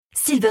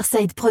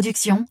Silverside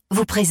Productions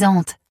vous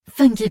présente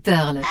Funky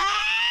Pearl.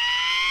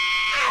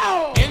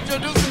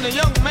 Introducing the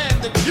young man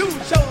that you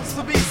chose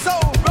to be soul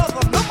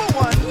brother number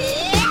one.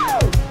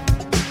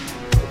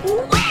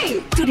 Oui.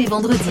 Tous les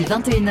vendredis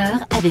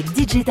 21h avec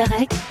DJ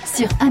Tarek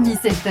sur Amis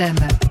FM.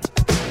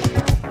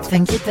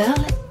 Funky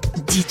Pearl,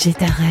 DJ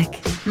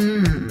Tarek.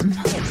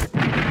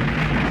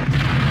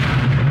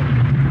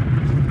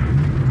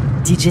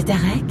 DJ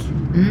Tarek,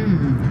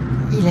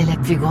 il a la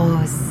plus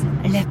grosse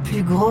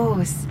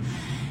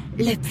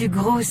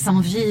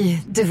envie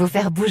de vous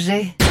faire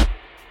bouger.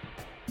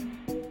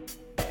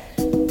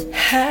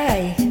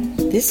 Hi,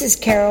 this is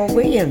Carol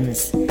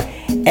Williams,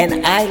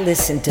 and I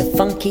listen to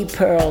Funky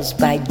Pearls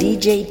by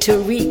DJ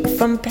TAREK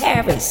from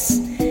Paris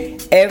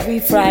every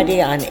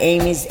Friday on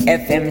Amy's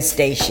FM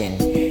station.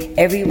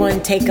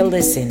 Everyone take a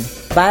listen.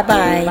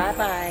 Bye-bye.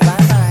 Bye-bye.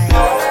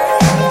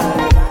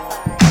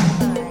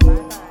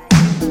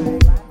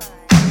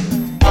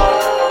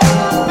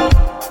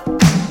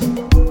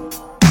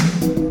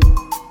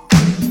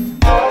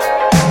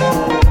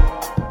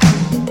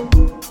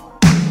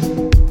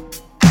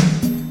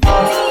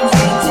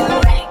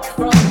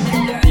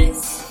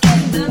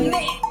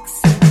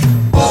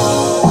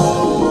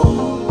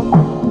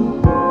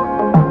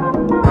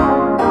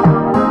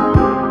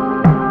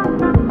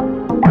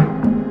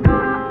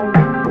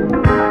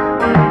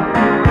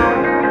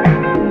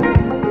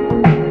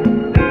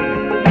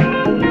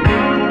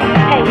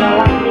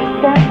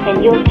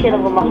 You're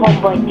chilling with my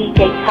homeboy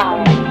DJ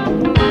TAREK.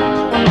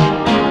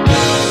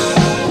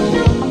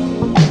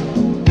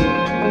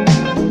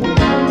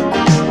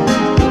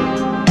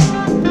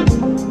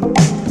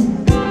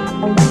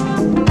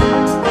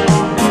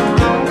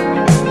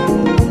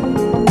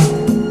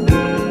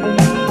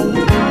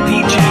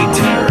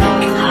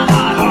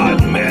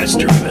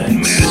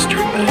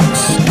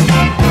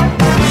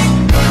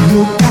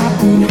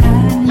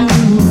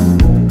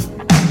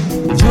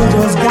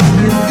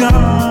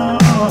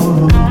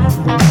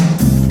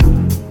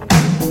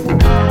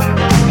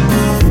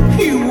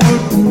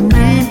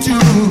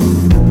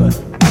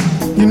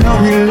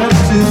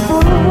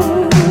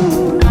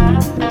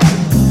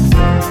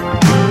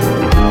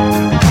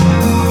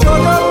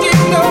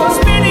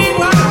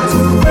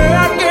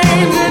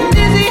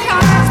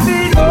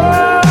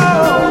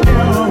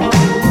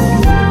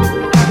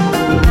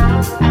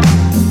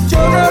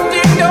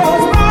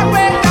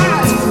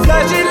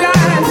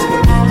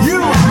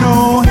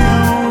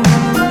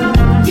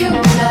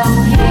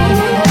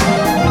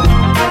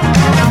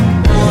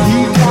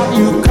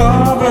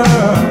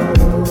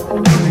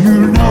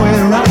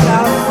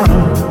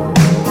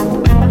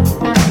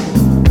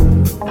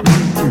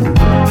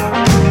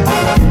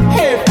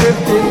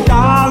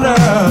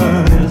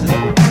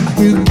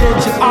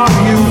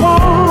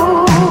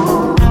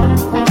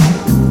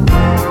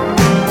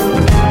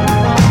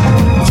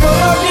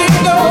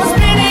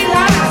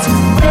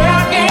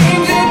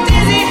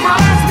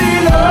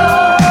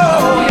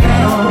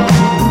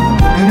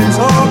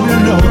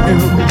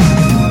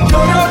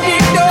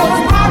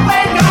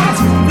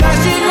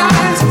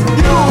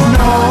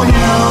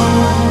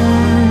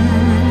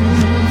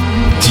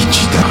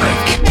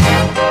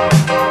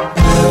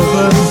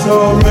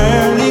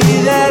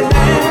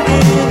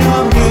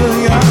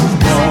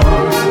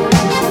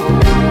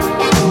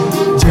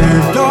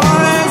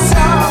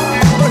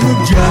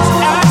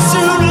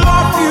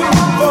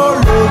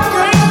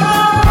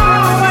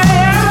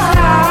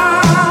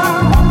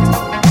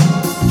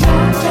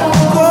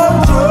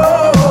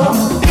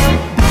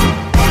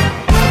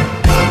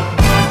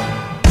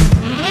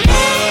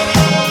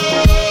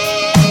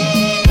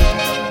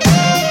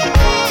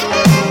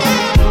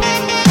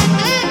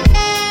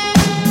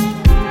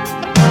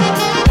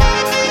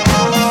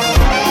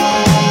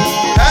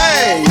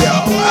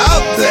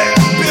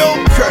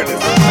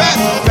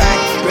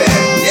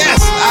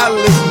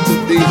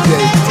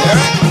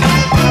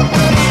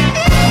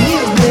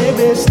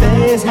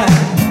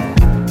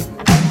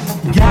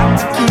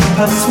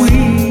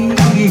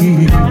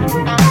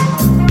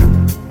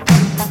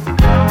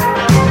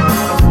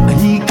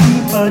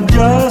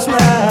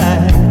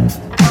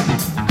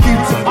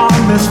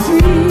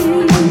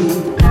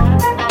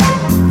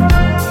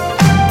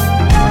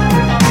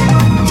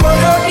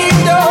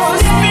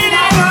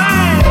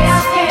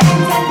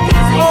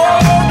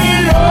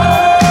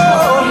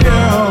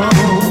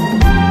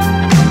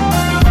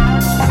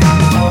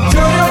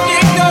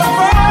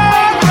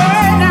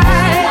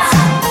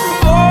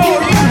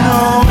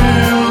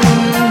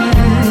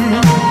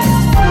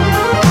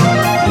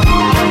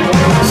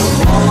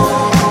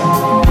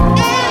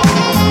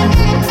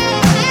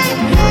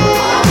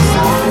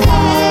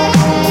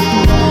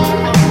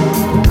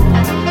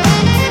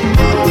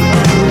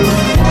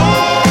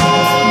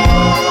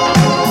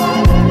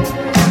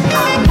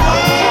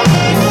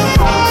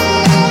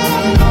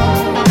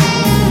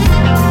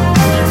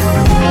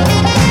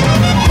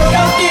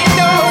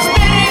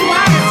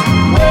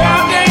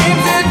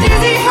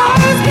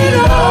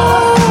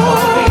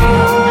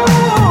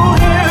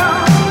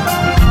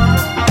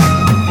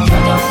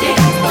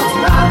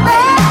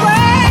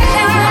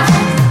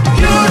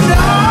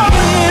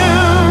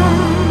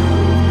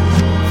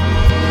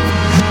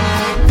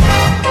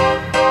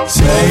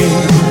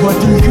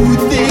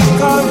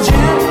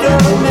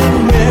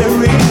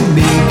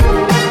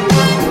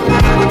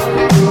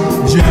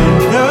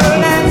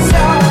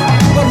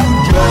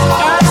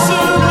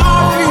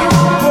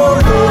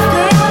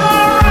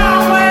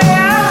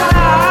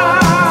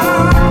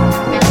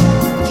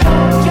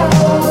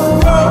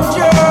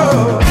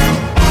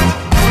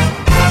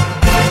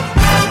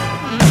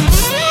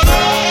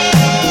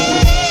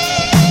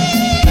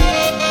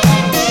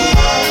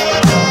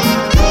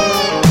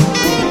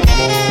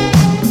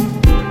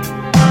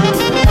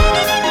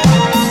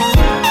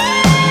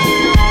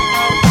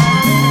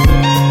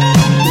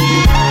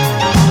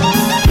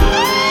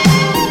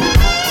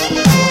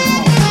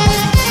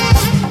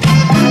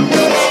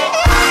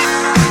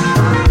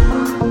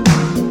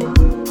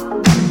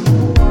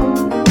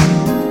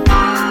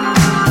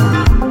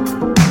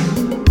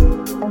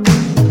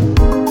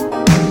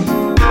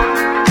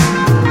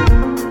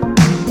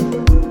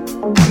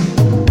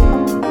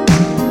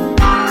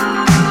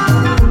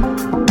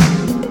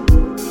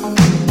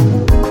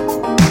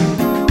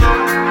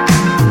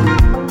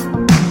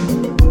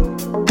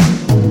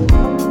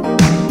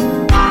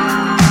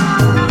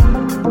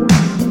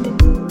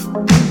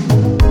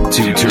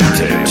 Two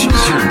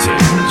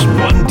turntables,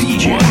 one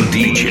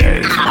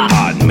DJ,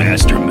 hot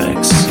master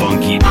mix,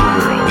 Funky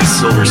Pearl, the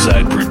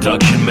Silverside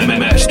production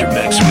master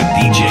mix with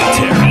DJ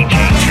TAREK.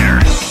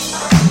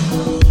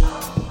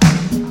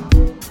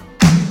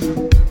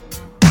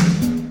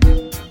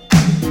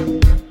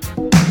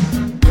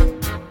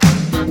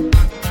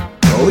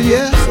 Oh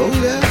yes,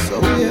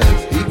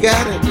 he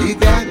got it,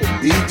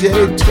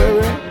 DJ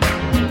TAREK.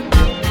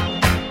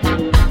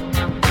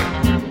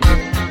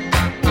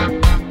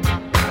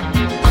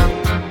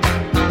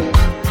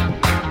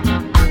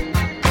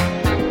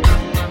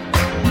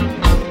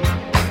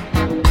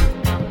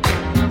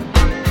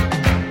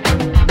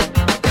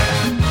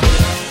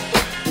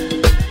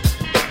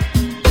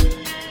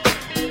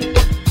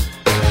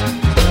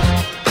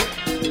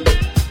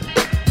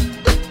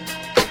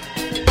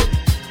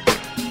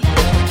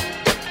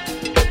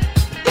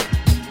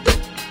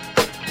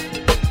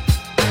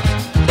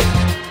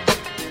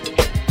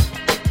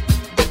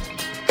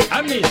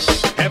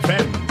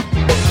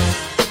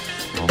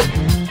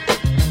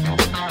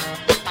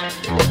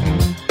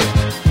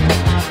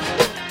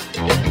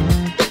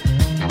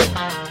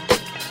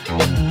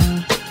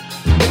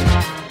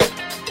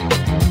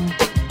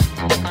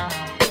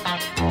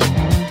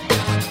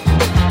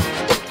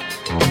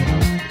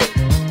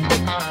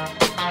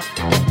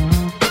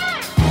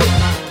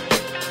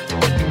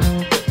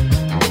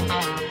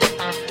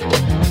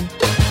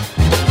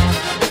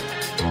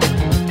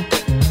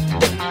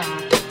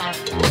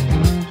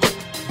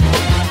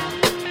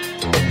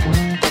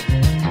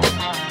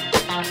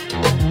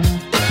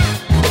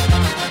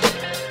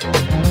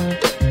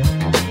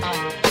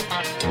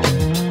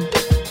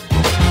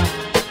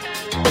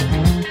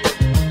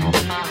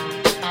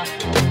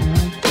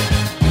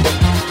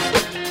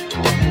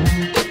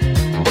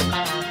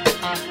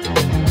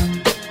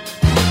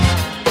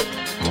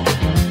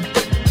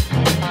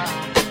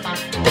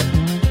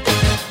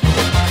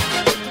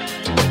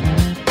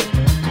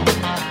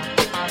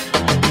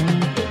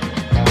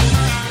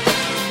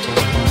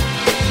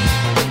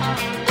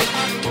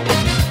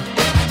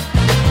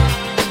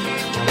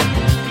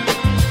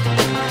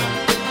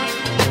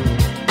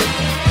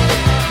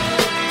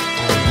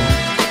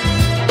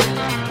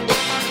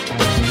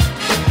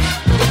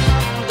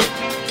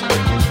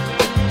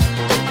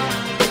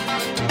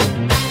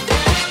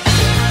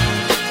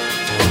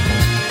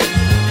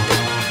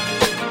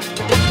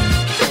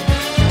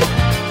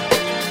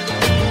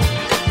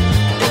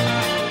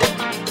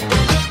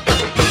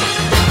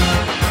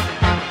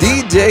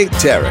 DJ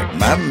TAREK,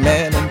 my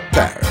man in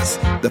Paris.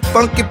 The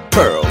Funky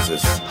Pearls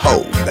is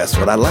ho, that's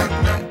what I like,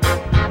 man.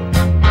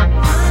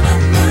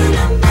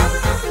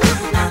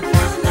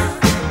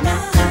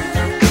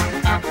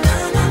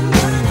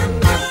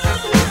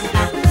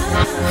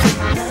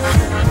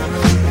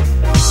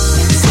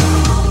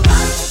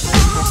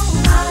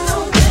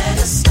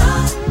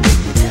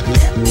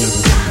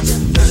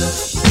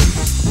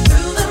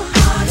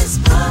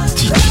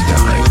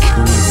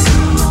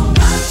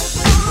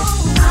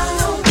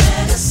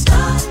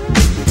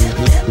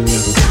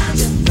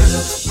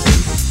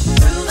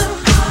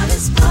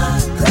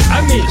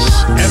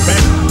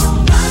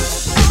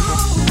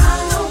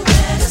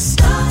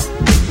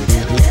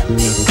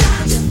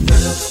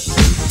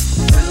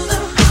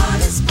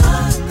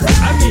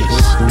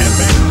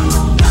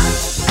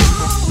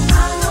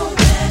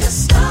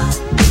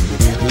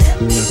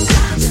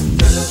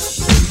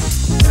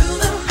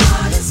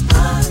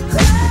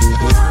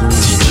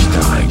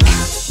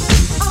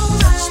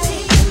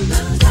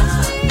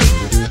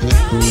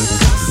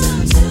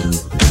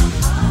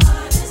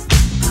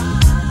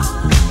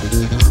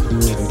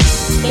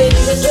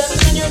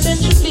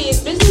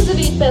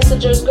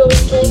 Passengers going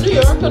to New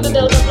York on the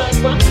Delta Flight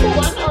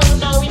 141 are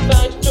now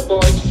invited to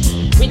board.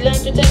 We'd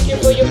like to thank you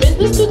for your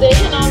business today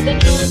and ask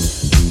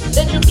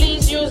that you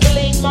please use the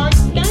lane marked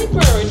Sky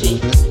Priority.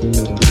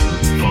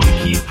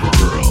 Funky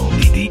Pearl,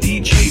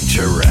 DJ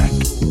TAREK.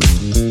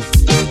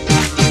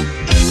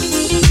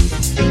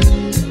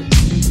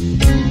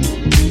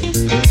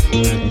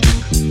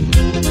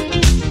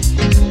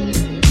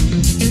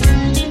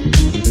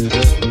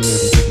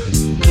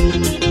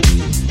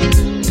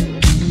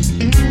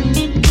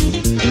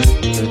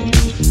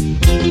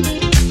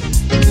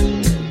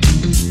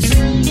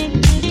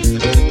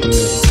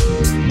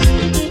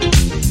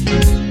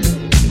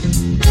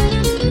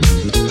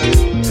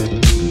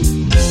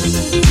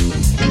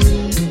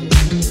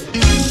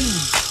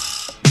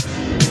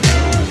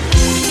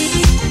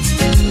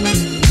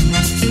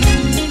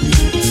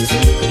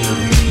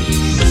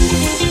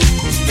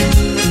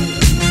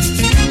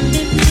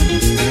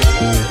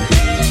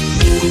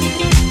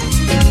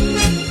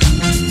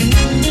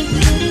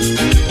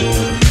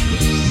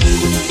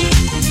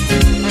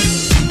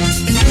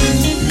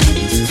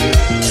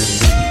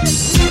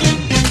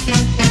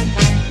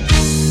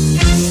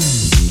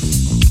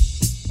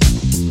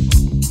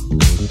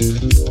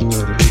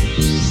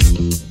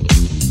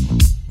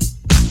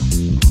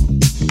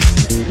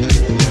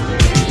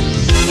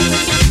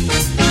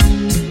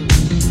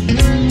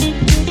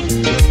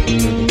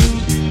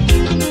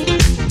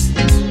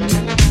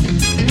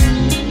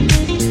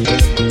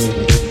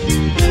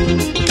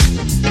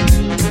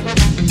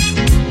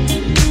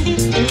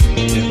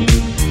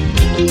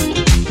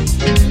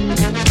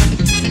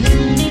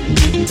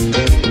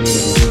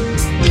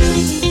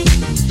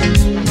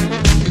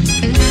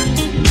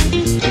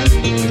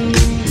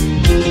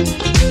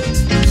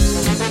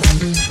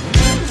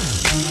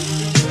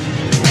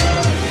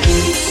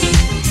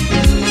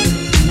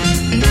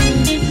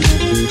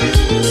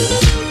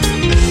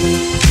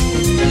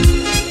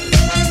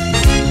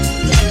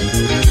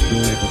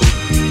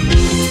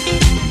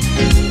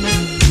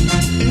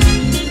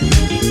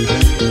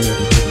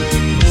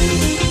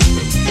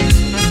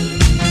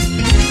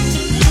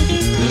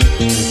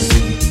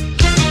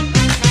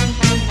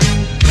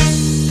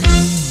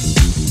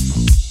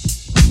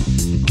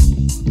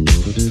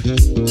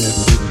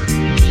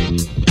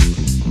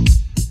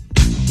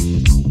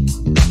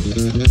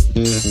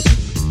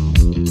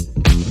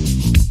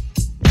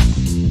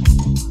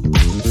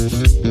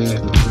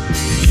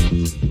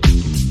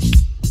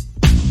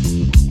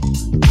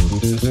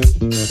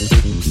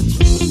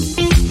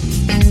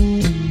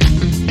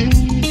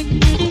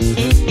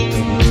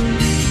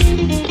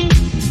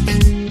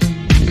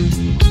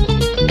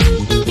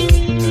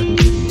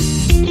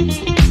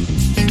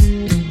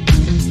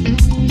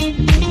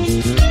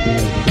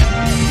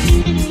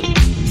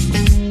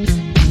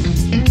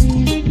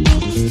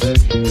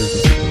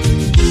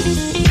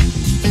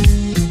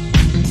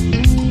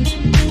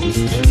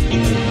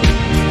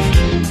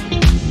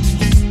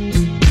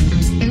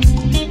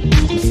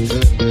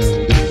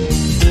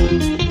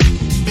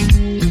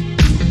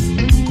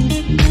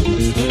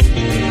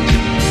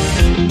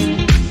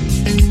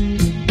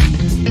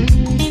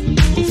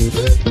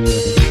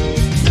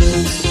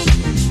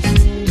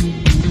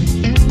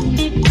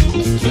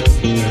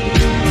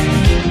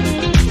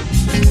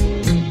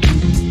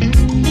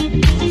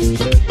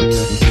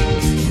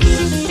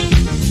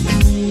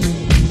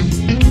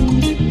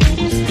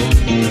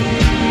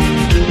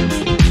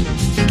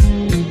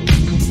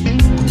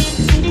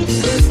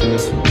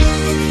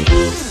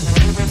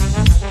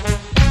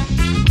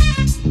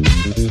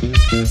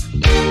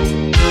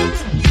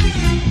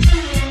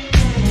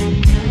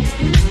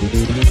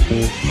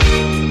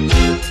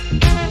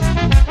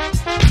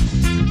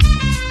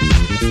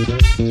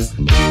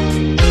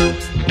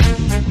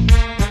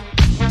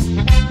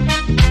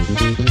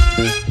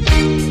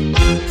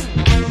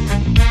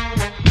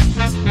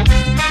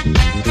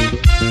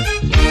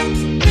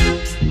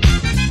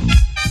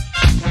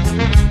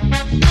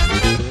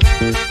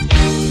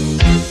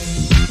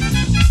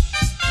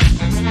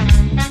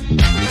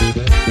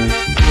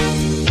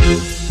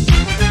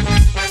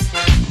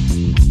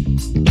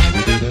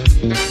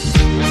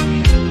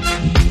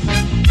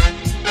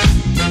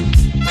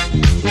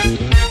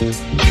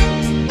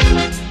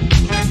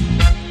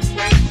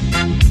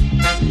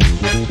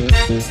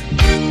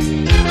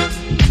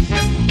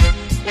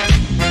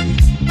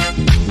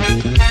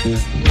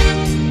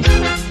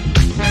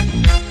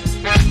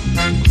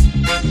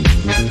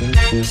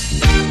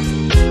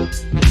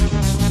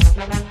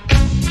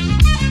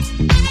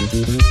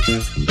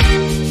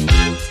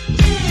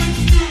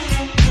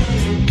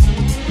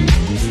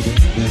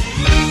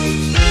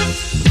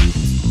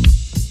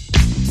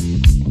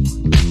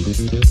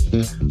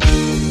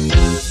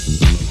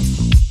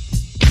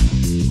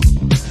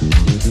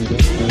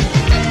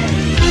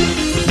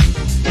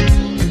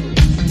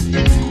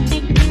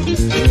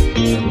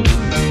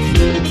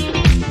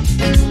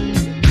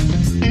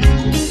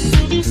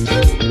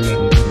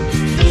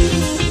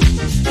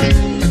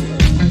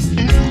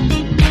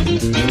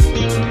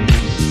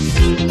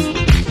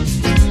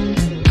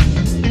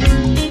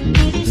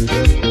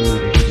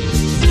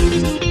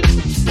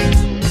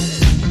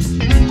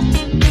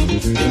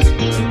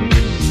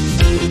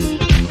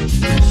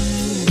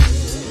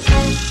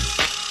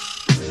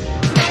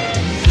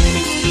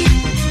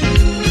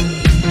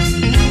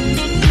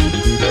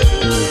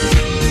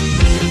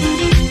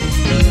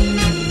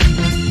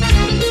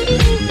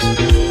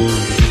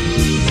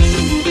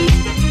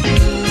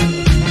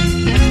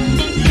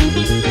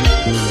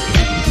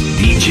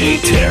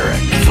 TAREK,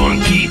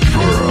 Funky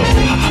Pearl,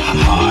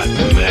 Hot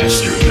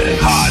Master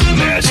Mix, Hot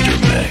Master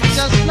Mix.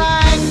 Just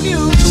like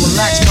you. To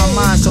relax my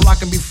mind so I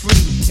can be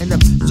free and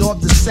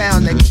absorb the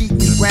sound that keep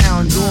me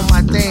round, doing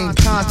my thing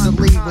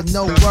constantly with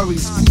no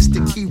worries. Feast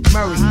to keep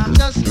Murray.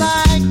 Just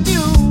like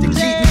you. To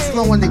keep me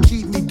flowing, to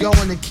keep me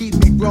going, to keep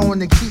me growing,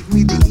 to keep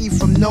me to eat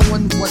from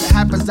knowing what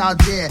happens out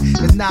there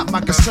is not my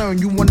concern.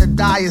 You wanna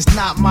die, it's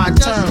not my turn.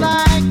 Just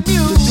like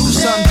you. To do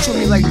something to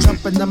me like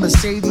jumping the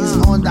Mercedes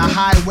on the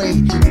highway,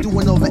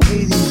 doing over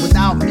 80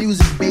 without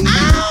music, baby.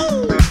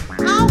 Ow!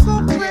 I'll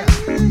go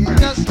crazy.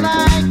 Just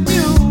like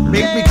you.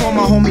 Make me call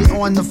my homie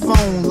on the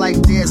phone like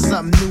there's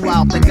something new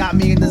out that got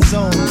me in the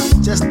zone.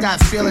 Just that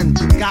feeling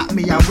got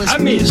me. I wish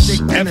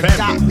music can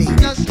adopt me.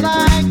 Just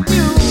like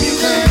you.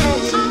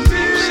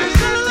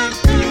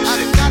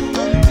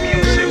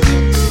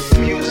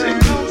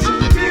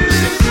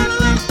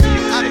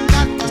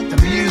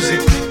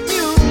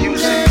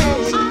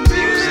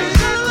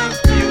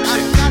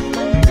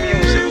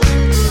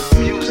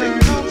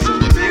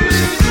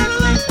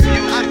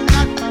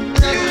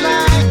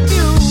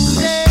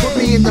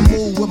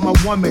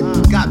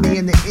 Woman got me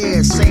in the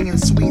air saying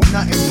sweet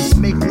nothings.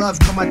 Make love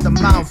come out the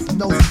mouth,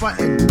 no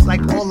frontin',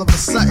 like all of a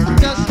sudden.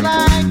 Just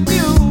like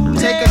you.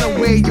 Taking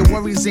away your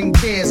worries and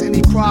cares.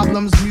 Any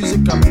problems,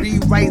 music will be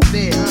right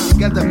there.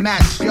 Together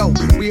match, yo,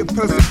 we a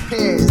perfect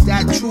pair. Is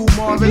that true,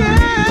 Marvin?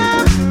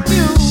 Yeah,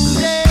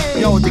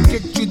 music. Yo, to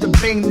get you to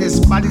bang this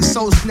body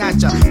soul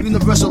snatcher,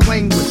 universal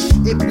language,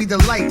 it be the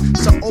light.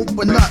 So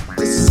open up,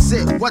 this is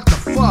it. What the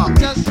fuck?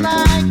 Just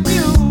like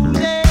you.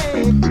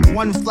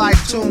 One fly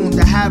tune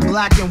to have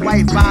black and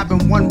white vibe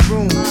in one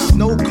room.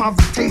 No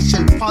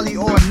confrontation, party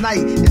all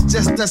night. It's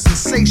just a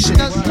sensation.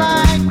 Just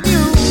like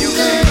you.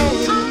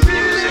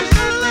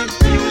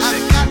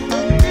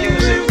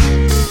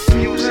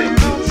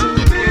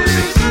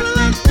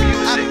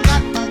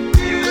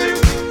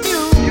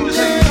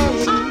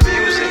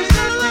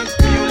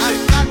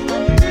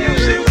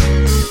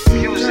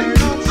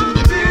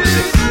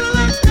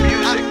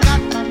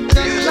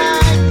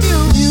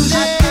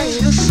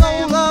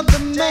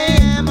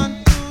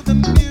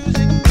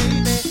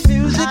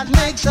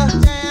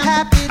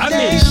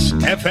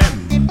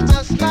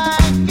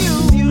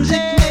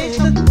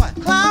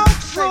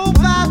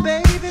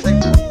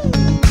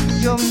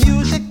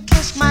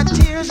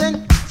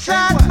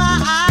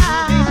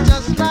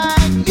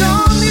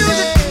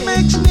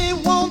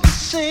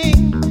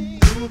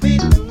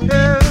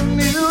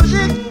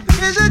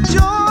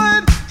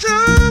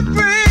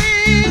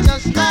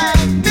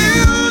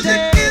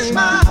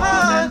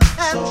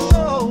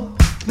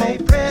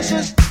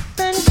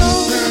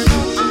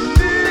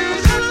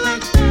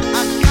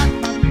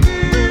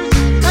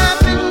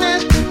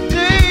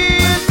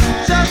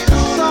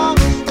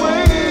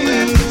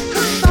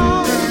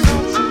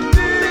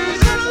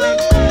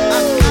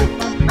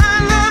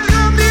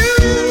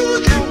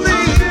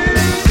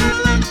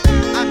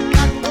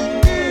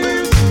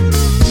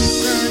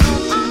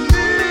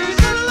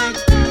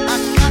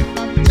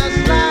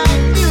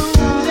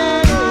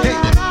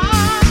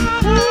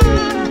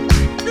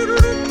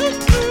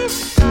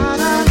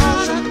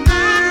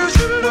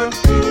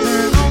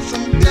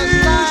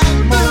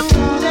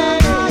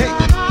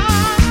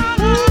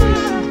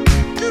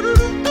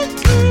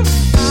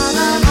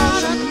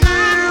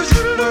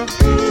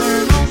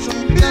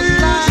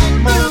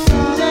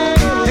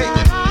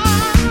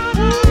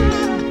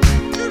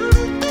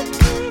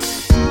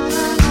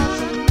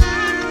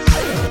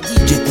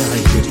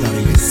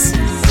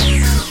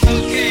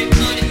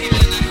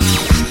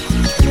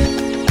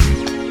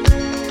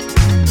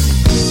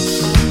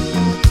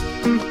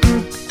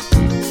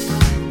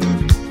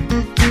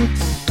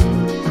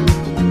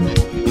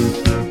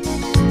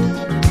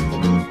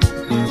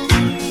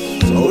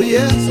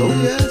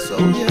 yes,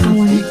 oh yes.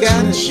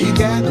 You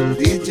got it,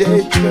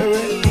 DJ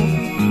Tarek.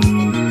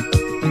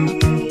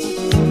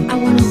 I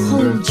wanna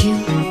hold you.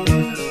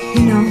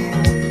 You know,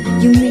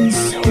 you mean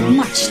so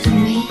much to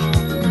me.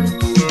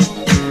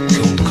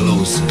 Come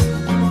closer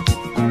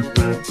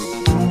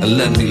and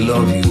let me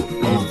love you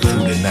all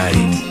through the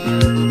night.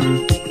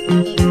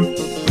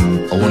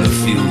 I wanna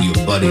feel your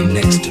body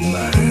next to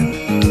mine.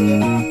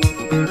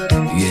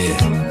 Yeah,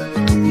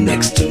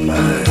 next to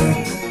mine.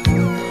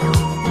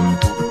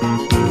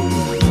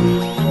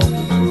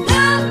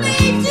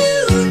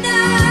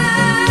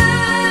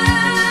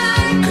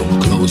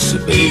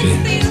 Baby,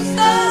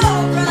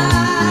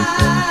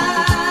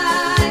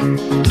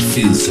 it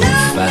feels so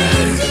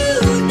fine.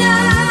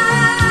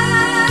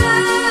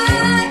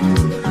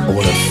 I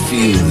wanna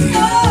feel you.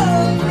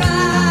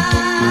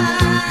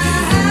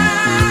 Yeah,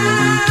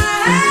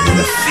 I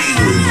wanna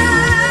feel you.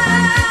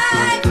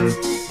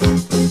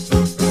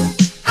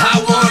 I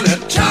wanna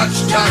touch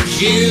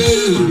you.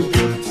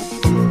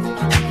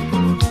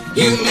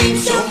 You mean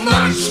so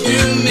much to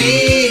me.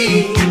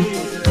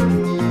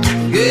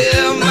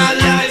 Yeah, my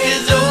life is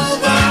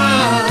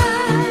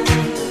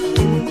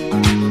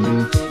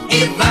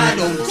if I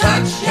don't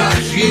touch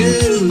you.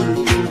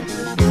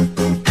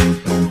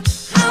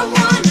 I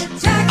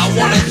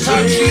wanna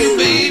touch you,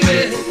 baby.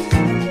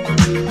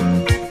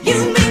 You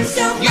mean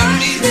so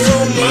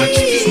much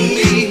to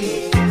me.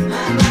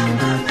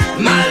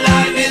 My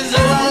life is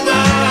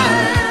over.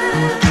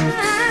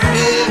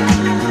 Yeah.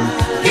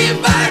 If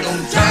I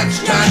don't touch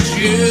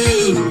you.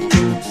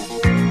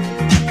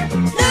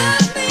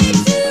 Love me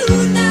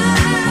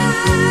tonight.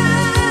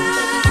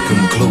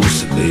 Come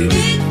closer,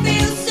 baby.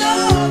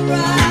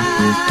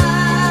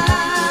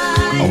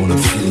 I wanna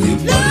feel your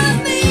body. Love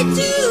me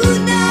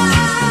tonight.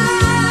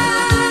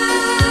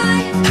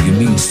 You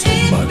mean so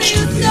much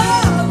to me.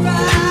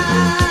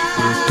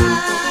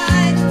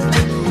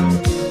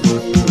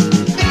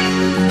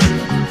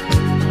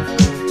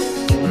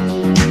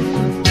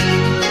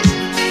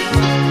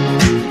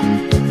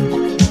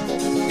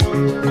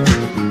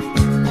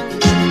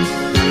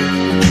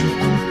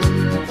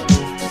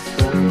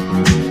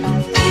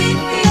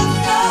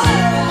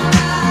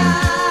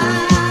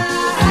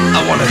 I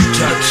wanna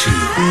touch you.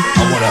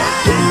 I wanna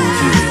hold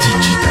you.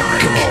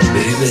 Come on,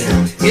 baby.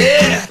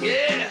 Yeah.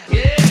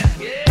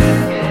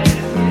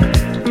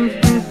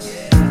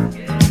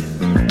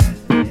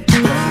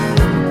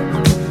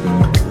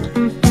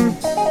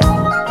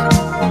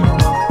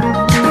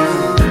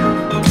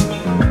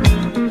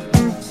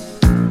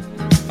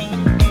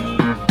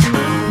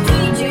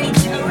 DJ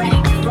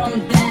Tarek from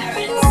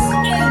Paris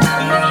in the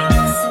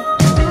mix.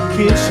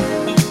 Kiss you,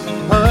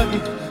 hug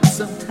you.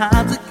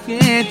 Sometimes I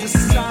can't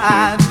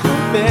decide.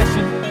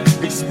 Confession,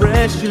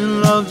 expression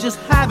of just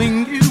having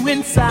you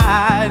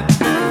inside.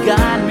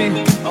 Guide me,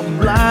 I'm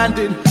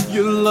blinded.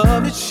 Your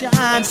love, it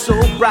shines so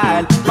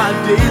bright. My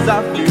days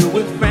are filled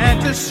with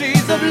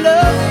fantasies of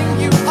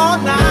loving you all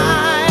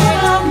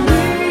night.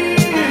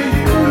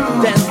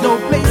 There's no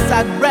place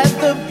I'd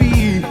rather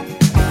be.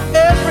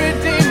 Every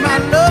day my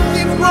love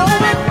keeps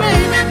growing,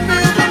 baby,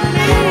 feel the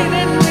need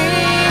in me.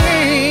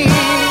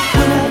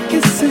 When I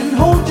kiss and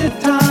hold you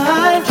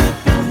tight,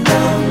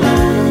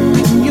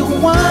 when your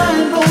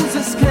wine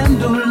roses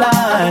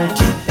candlelight,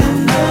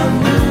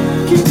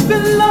 keep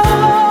it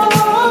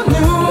love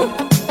you.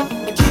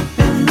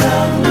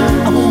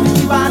 I won't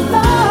keep our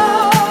love.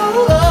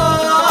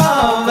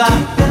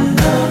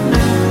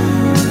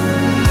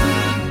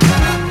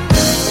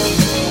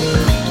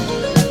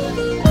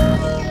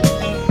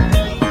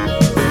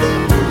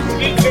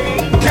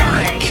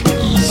 Tarek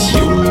is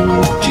your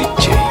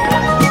DJ.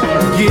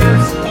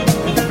 Gifts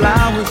and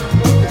flowers,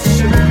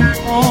 sugar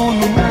on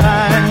your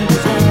mind.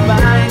 So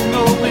buying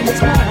over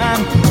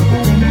time,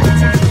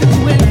 it's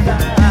doing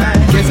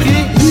fine. Yes,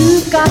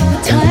 You've got the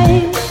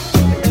time.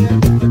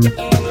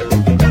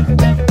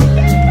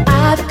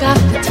 I've got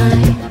the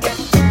time.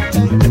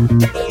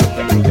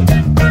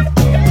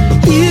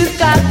 You've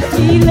got the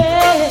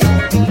feeling.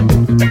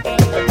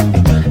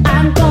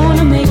 I'm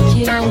gonna make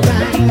it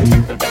alright.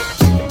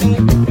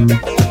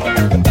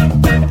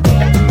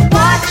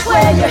 Watch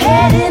where you're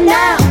heading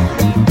now.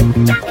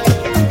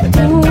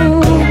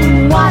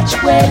 Watch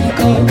where you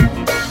go.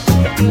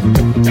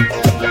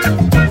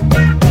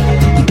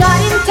 You got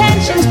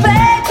intentions,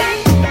 baby.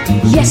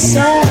 Yes,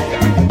 sir.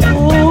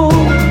 Oh,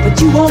 but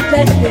you won't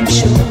let them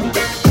show.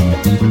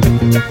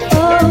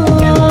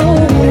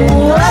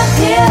 Oh, up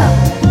here,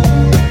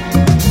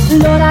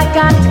 Lord, I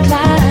got to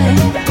climb.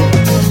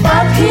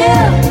 Up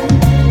here,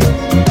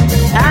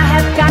 I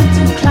have got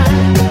to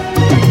climb.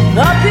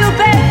 Up here,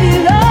 baby,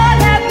 Lord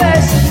have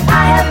mercy, I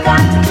have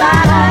got to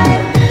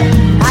climb.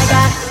 I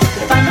got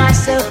to find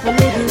myself a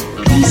little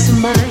peace of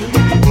mind.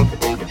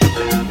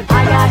 I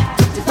got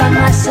to find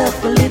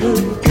myself a little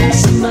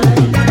peace of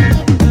mind.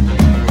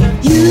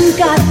 You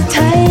got the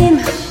time,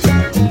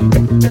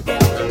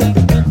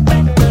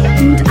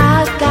 and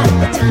I've got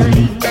the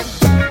time.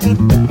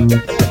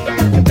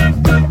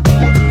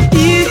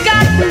 You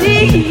got the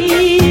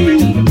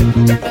lead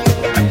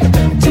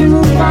to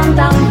move on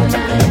down the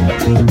line.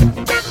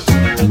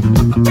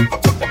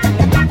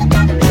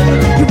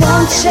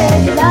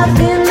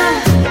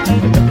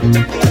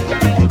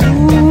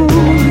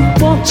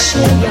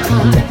 your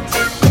heart.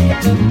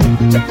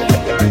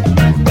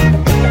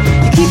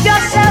 You keep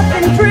yourself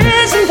in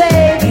prison,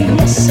 baby,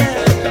 yes sir.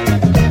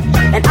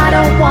 And I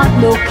don't want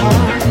no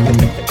card.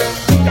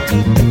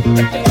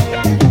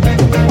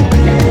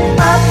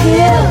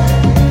 Uphill,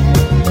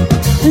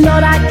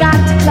 Lord, I got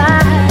to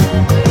climb.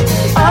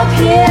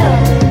 Uphill,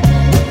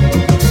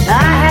 I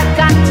have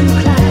got to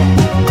climb.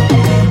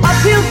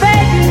 Uphill,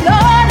 baby,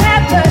 Lord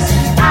have mercy,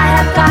 I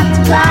have got to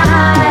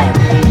climb.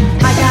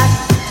 I got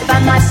to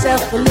find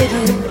myself a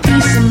little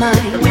peace of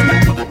mind.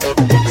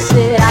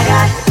 Said I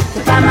got to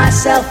find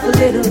myself a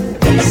little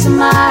peace of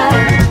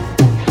mind.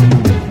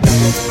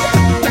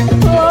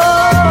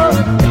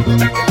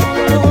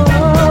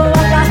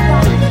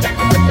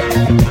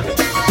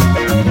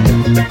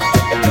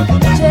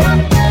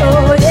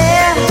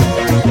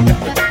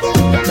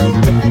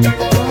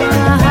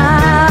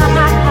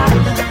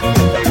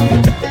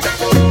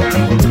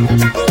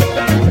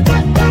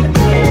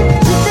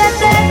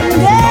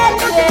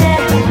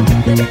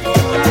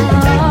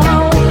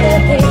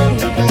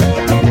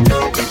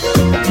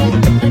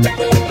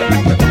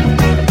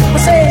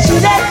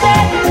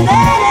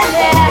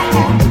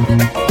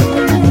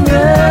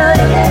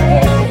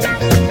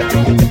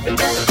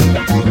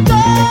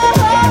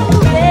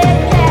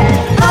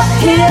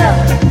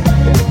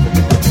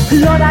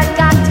 Lord, I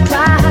got to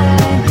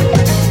climb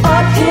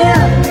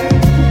uphill.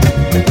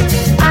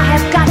 I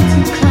have got to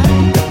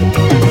climb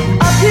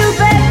uphill,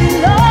 baby.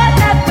 Lord,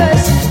 have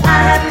mercy. I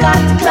have got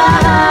to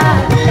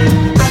climb.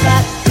 I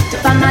got to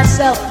find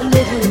myself a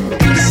little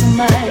peace of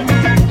mind.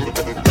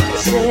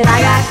 Said I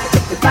got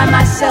to find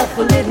myself a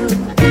little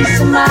peace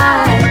of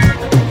mind.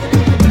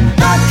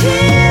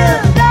 Uphill,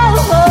 no,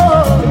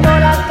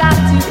 Lord, I've got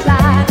to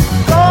climb.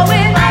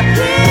 Going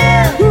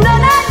uphill, no,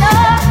 no, no,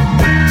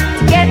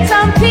 to get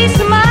some peace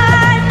of mind.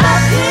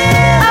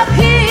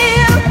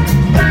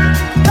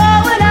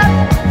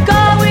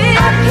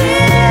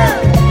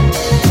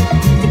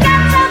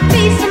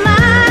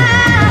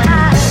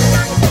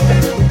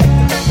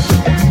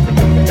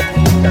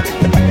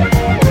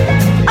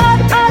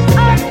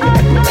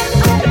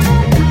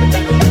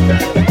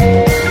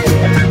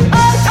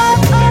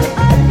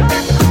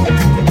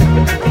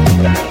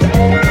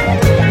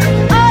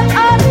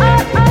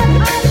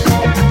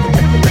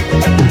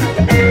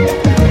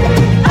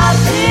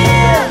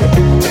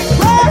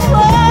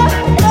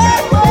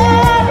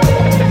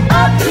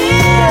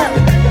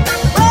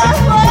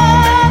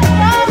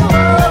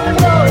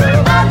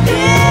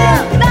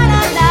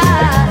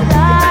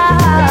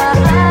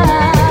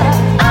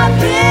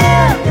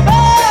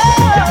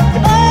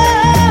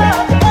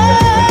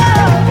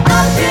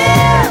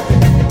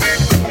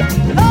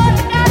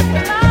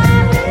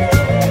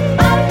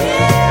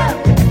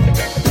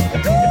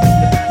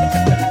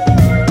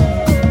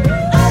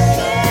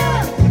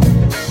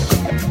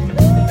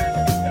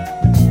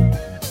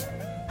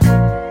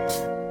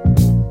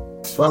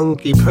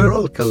 Funky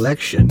Pearl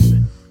Collection.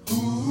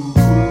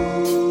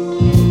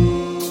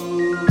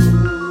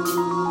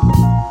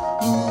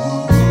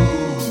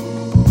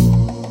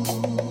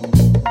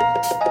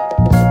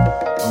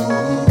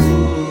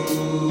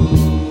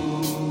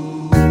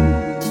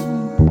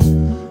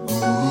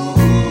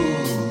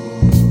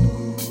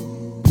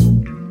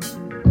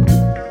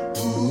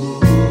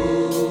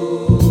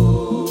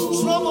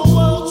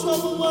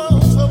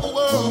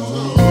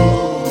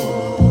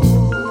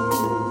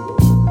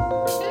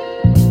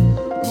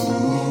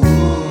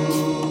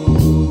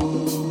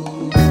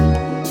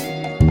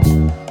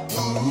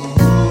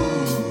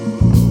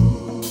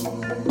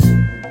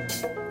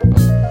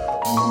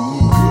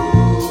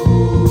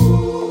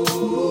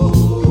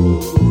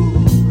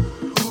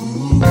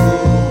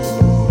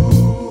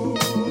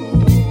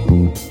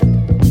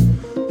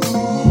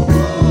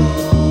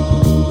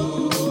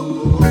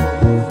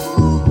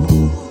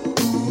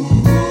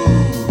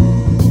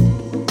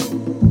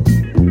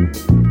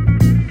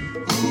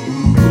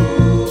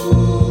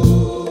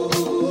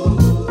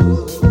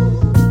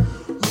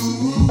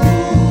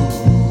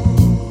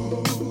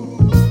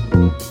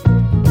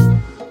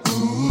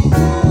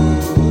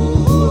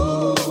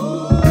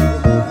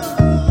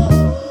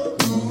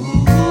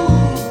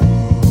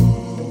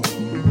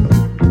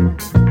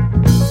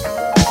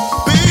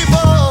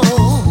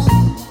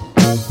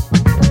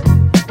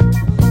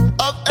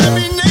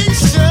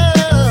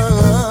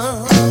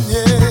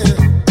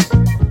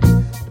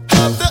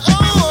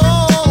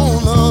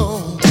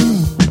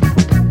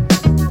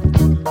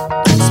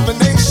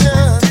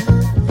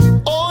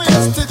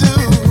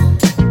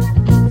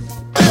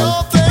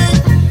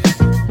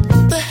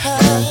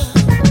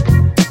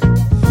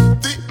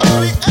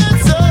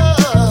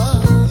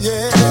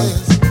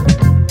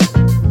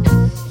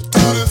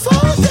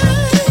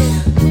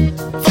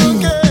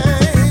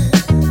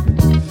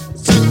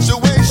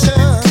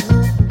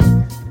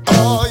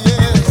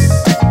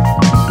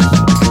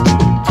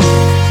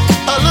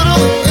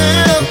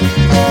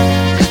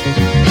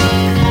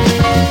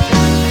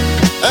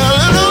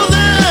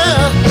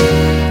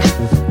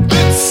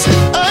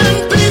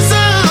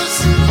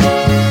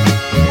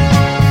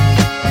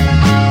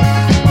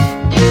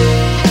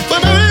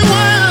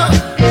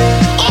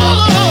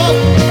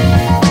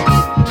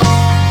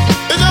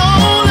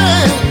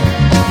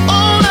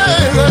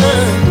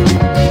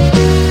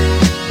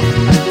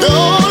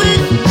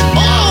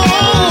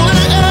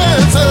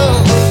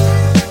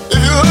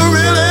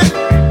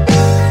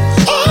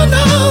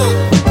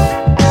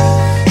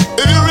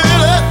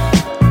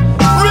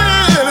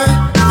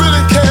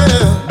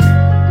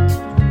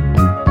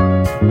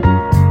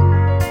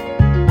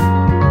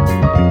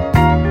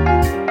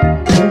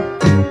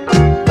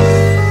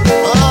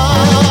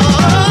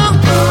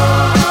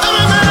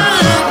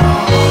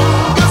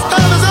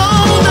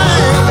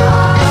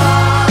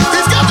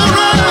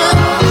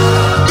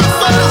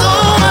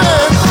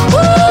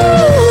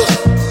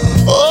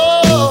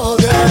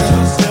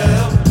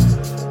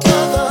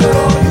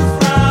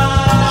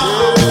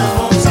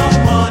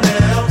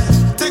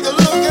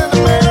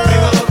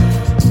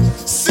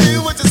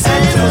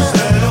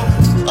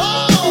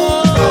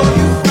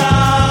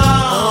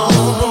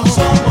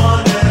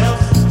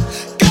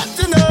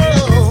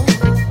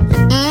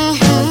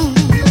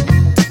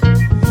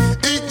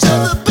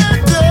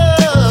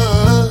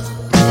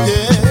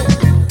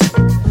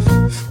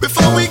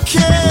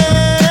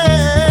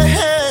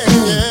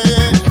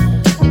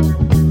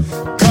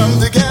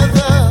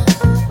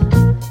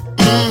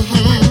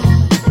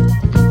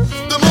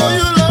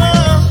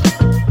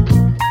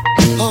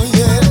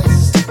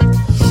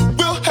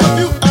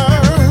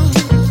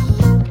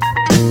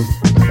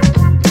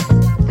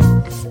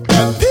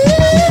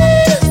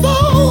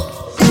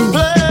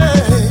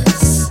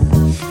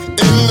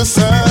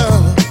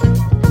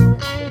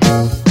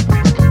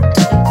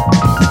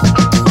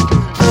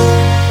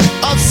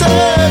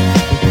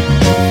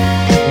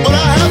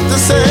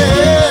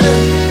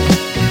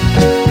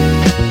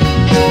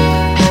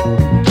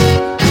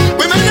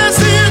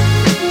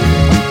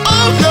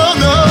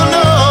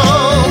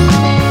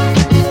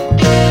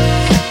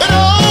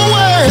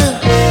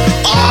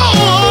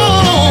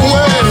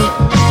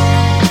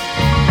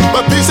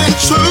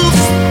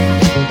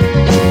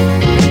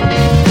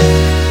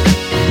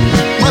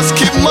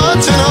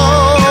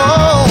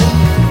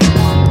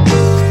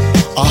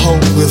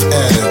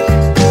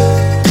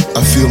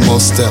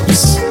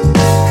 steps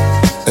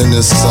in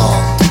this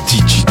song.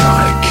 DJ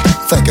Tarek.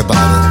 Think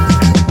about it.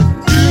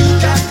 You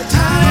got the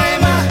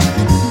time.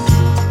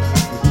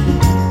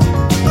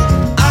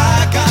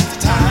 I got the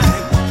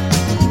time.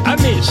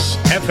 Amis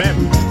FM.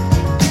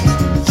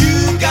 You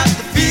got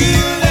the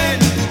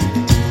feeling.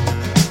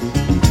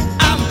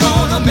 I'm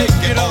gonna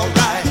make it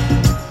alright.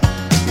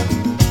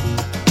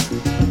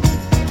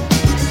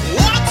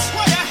 Watch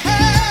where you're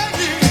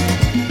heading.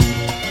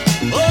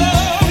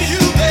 Oh,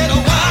 you better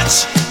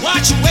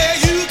watch where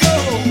you go.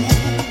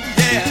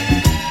 Yeah.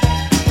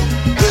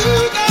 You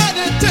got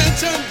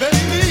attention,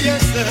 baby,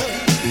 yes sir.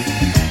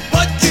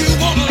 But you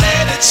won't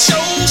let it show.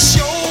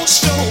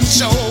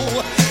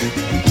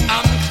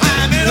 I'm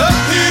climbing up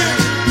here.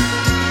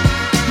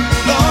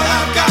 Lord,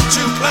 I've got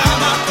to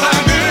climb. I'm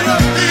climbing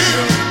up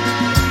here.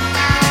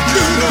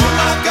 You know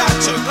I've got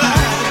to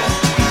climb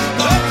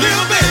up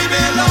here,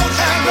 baby. Lord,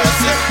 have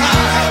mercy. I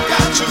have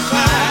got to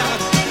climb.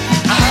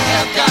 I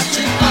have got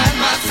to find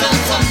myself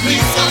some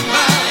peace of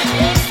mind.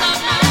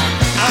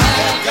 I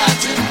have got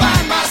to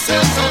find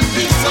myself some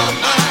peace of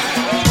mind.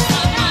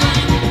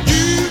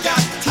 You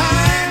got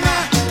time.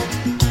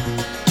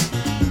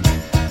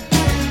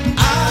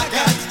 I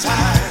got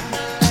time.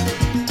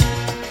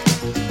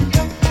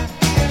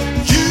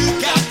 You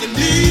got the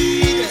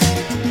need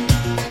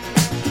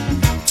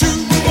to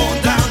move on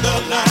down the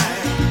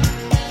line.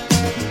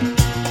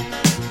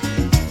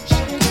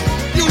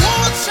 You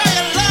won't say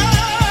you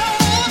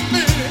love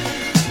me,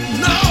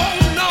 no,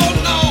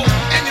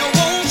 and you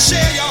won't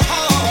share your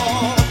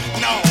heart,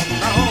 no.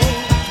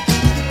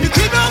 You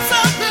keep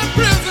yourself in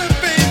prison,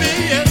 baby,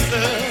 yes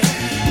sir,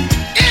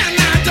 and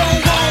I don't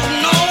want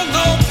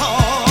no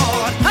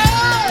part.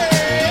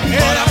 Hey,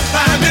 but I'm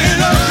climbing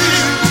up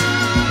here.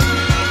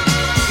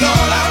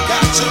 Lord, I've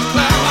got to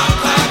climb. I'm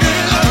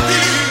climbing up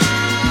here.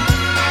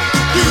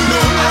 You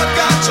know I've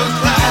got to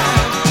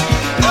climb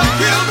up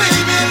here,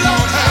 baby.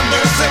 Lord, have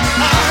mercy.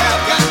 I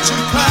have got to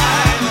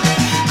climb.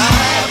 I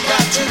have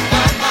got to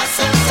find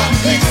myself some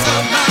peace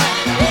of mind.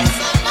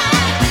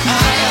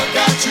 I have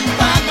got to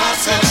find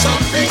myself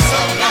some peace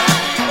of mind.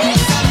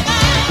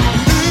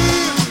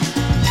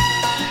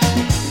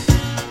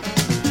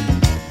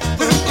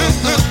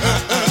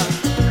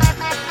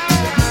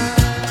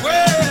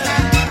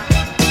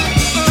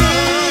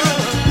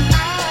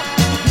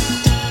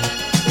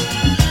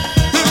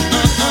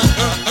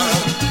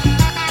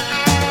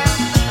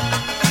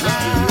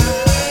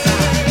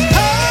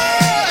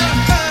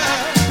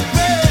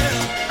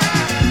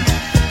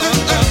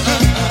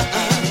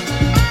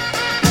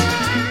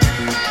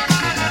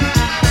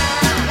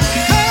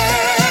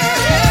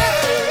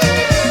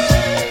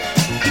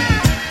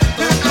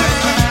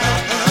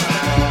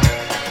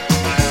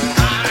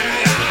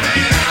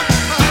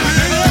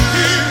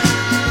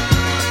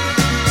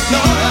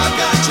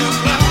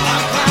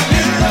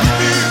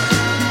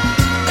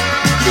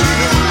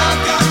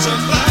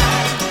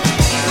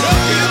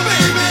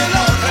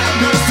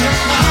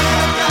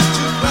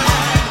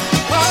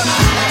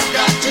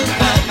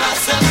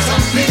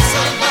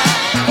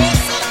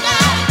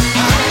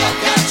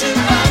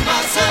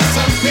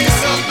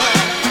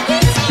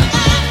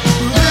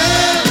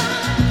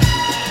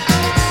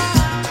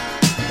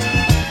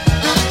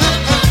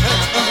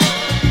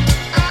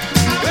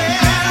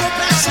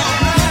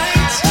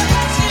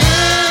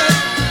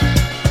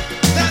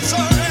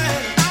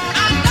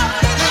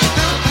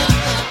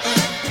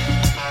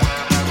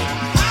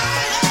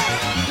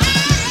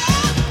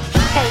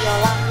 Hey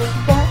y'all, I'm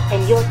Lisa,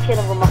 and you're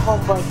chilling with my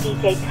homeboy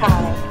DJ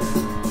TAREK.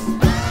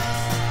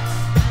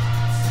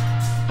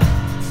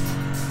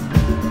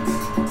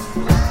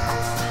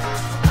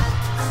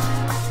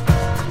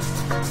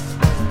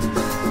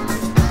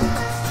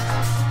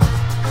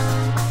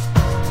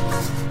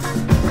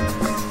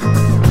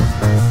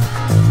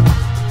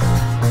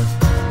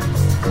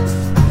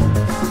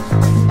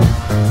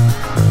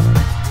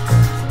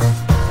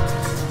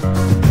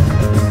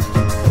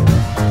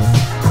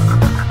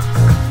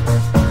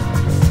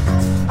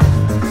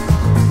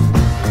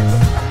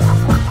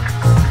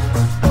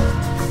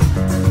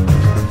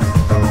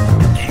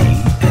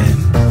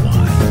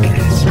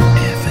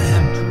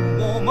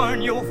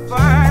 Woman, you're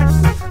fine.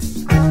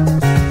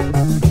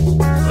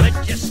 Let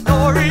your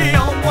story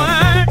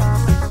unwind.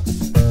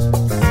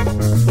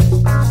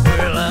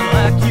 Well, I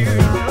like you,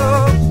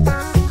 love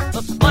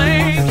the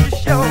things you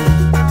show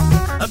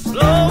are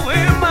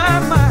blowing my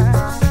mind.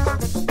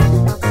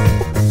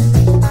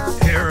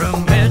 You're a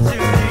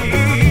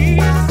mystery,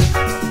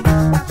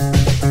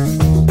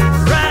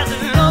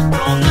 rising up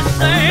from the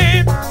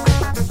sand.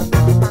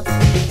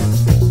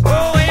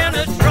 Oh, in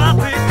a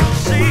tropical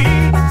sea,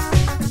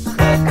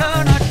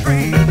 coconut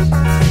trees,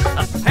 a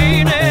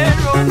painted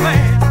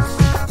romance.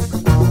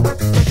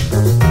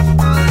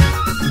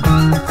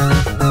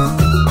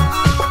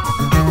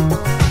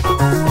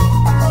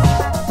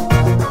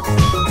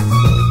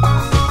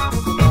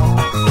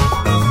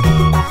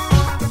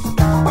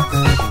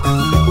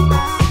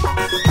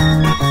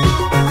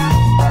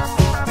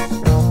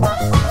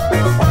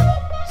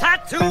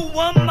 Tattoo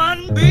woman,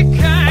 be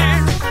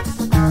kind.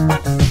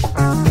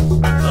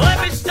 Let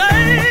me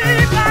stay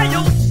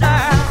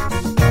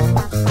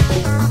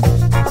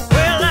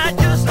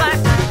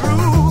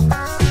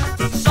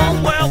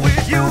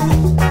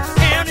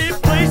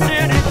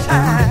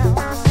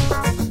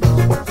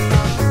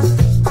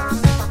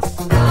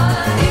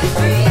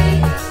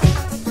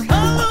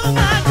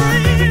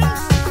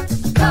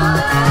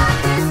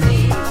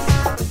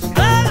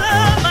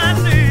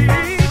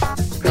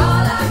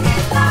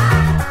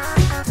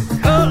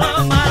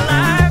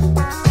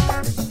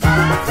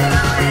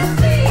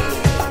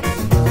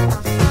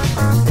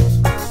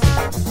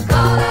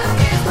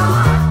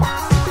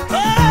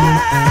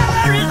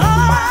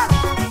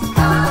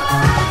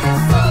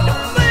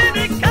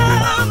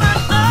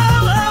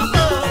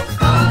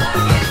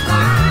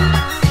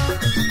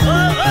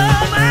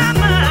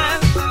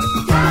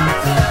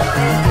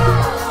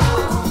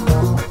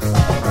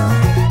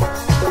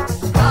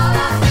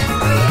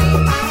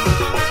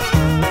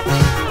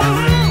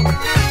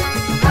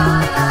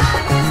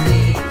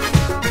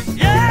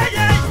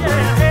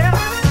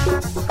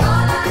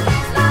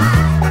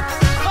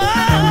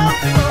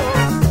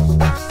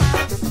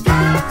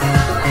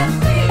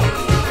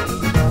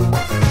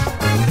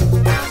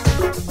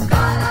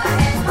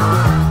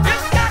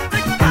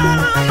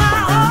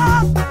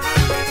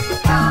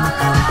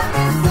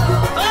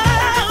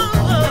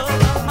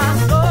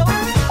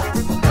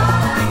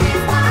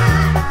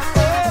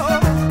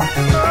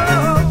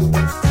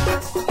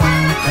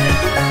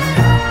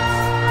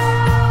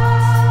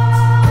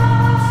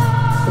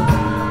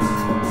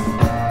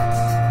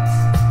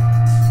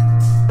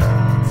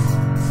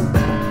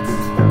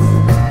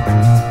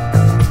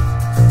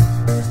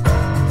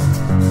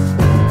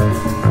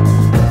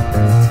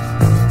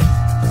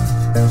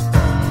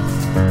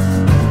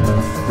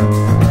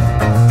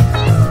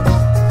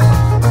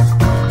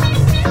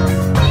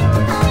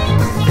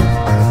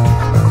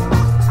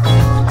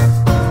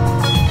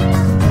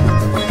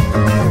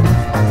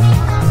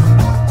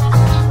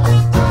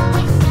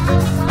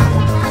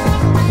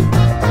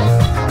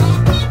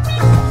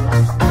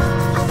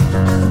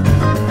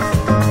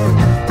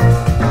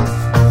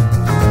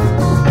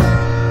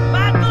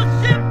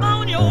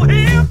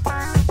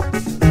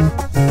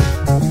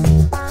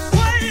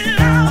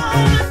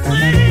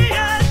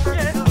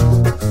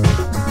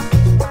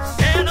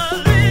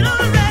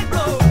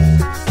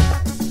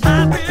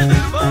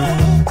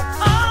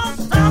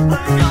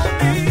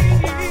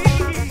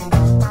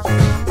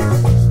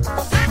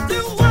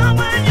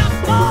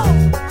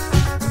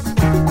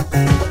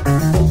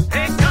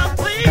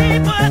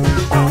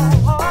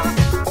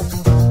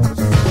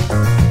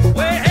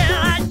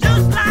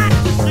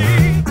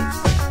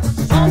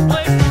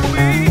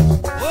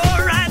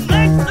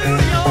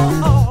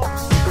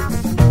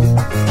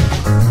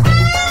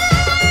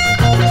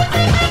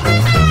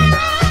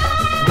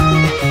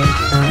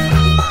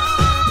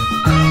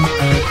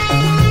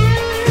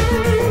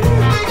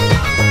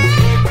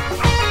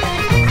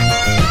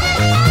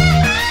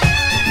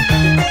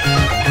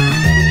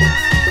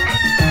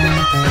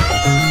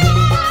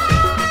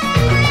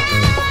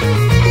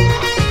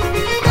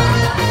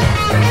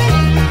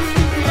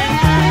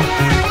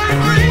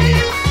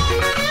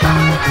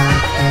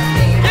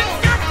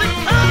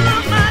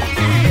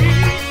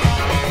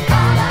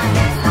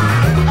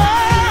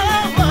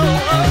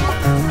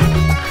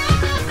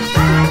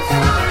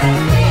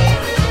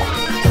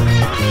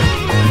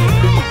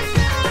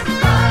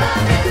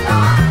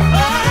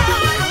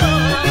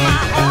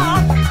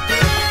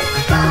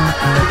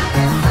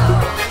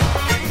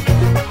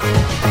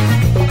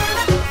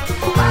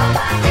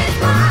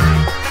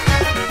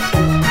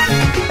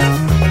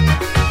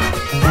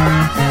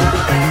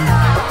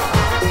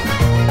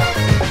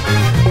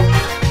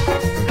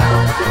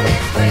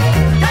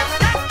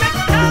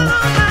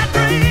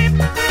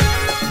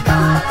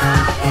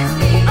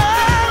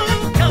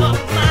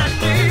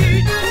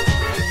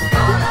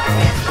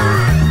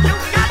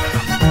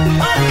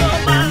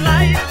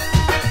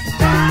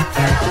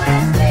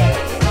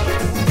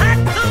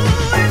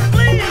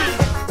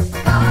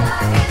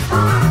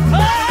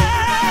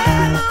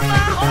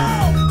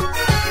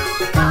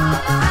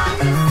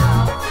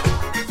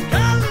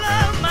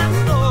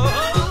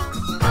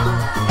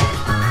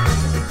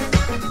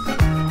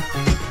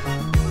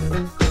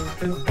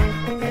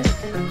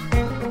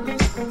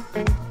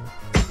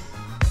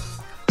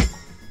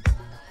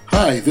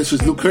Hi, this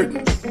is Lou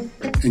Curtin,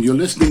 and you're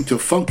listening to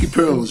Funky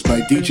Pearls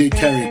by DJ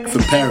TAREK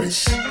from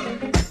Paris.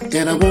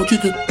 And I want you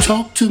to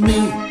talk to me.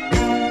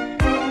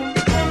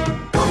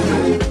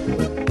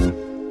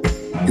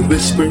 You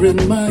whisper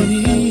in my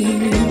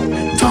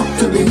ear, talk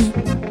to me.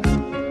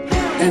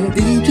 And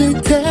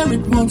DJ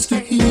TAREK wants to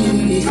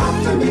hear.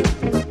 Talk to me.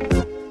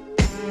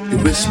 You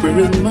whisper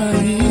in my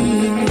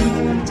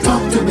ear,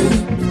 talk to me.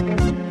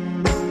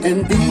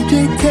 And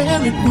DJ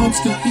TAREK wants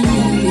to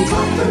hear.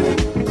 Talk to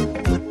me.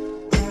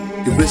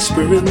 You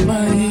whisper in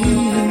my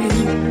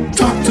ear,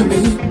 talk to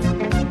me.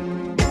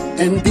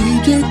 And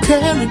DJ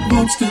TAREK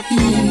wants to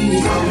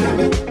hear.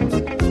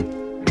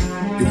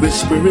 You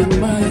whisper in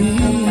my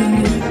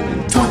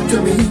ear, talk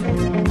to me.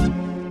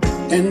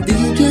 And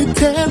DJ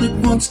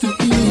TAREK wants to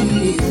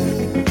hear.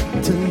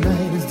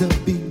 Tonight is the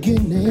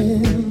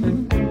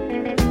beginning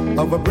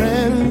of a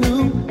brand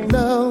new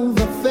love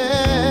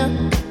affair.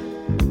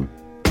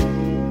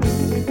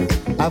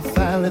 I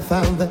finally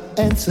found the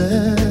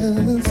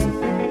answers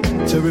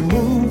to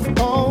remove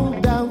all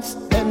doubts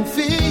and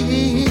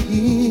fears.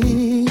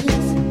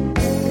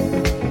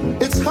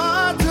 It's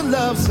hard to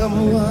love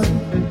someone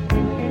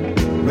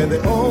when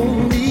they're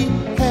only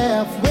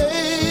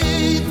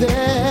halfway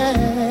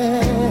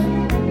there.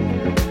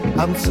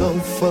 I'm so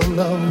full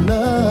of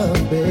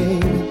love,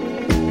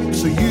 babe,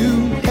 so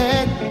you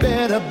had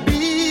better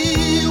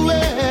beware.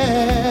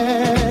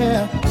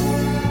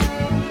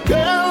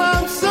 Girl,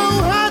 I'm so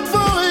hot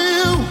for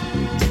you,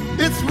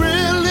 it's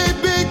really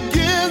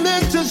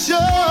beginning to show.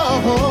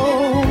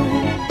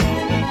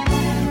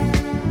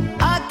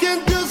 I can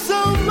do so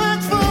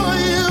much for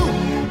you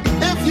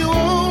if you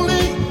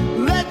only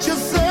let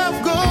yourself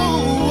go.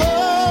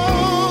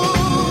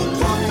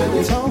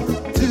 Talk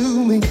to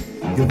me,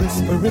 you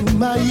whisper in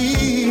my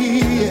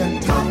ear.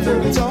 Talk to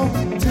me,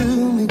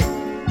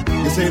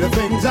 you say the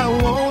things I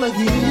wanna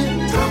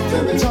hear. Talk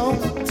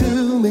to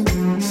me,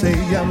 say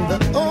I'm the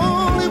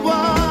only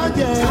one,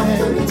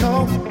 yeah.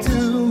 Talk to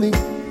me,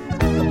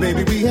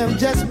 baby, we have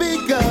just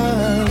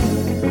begun.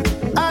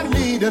 I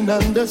need an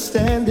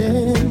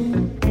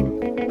understanding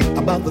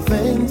about the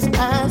things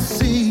I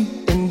see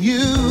in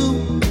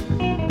you.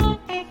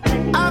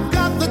 I've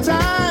got the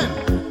time,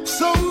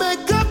 so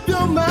make up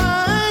your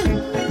mind.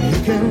 You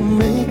can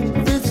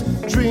make this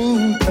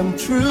dream come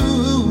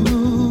true.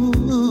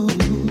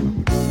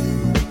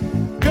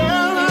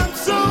 Girl, I'm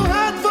so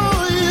hot for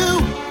you,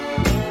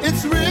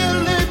 it's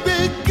really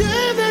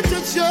beginning to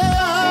show.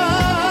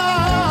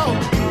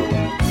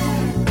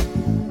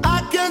 I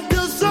can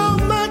do so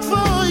much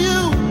for you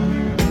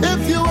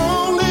if you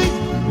only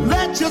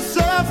let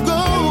yourself go.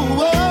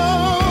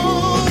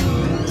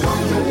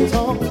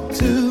 Talk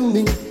to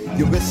me,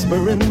 you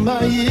whisper in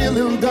my ear,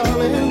 little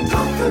darling.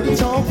 Talk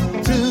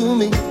to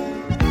me,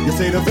 you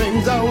say the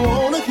things I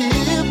wanna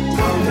hear.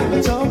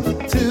 Talk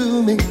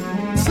to me,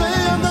 say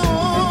I'm the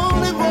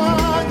only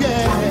one,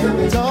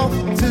 yeah. Talk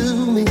to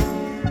me,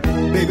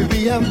 baby, we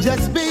have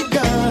just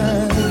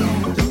begun.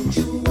 Don't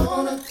you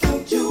wanna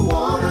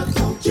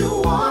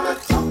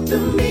talk to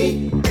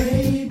me,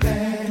 baby?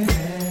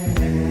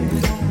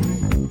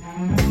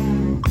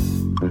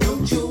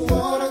 Don't you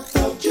wanna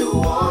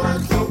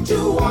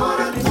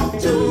talk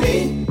to me,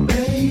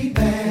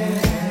 baby?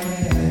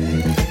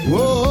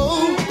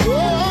 Whoa,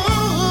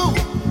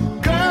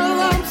 girl,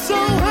 I'm so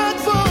hot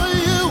for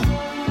you,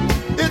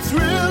 it's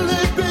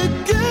really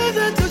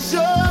beginning to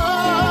show.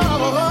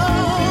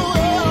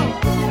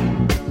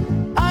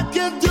 I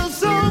can do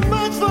so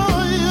much for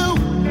you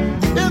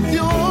if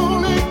you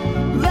only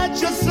let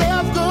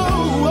yourself go.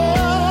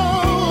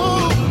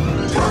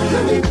 Talk to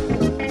me.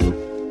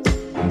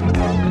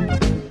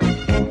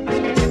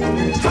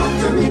 Talk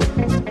to me.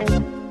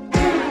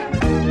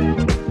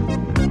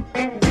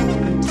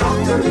 Talk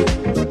to me.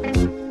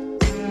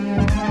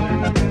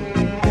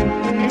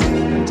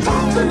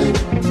 Talk to me.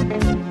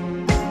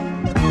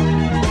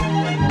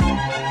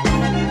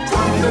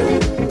 Talk to me.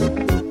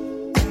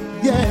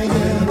 Yeah,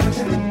 yeah.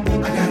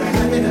 I gotta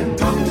have it and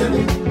talk to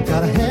me.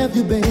 Gotta have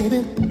you, baby.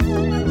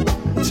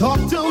 Talk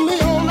to me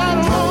all night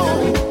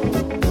long.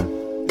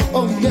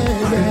 Oh yeah,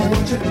 yeah.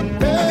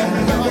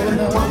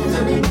 Talk to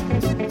me.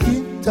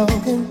 Keep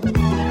talking.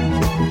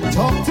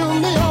 Talk to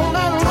me all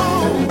night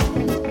long.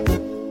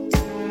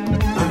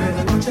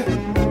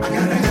 I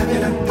gotta have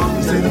it and talk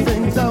to me. You say the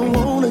things I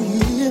wanna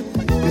hear.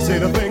 You say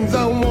the things I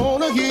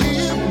wanna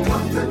hear.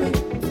 Talk to me.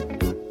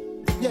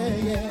 Yeah,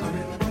 yeah.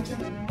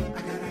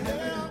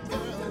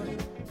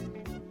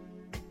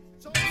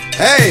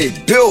 Hey,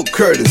 Bill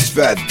Curtis,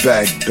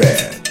 Fatback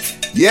Band.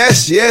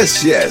 Yes,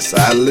 yes, yes,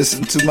 I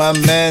listen to my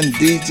man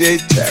DJ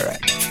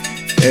TAREK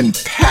in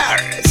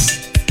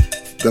Paris.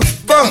 The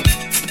funk,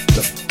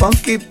 the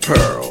funky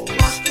pearls.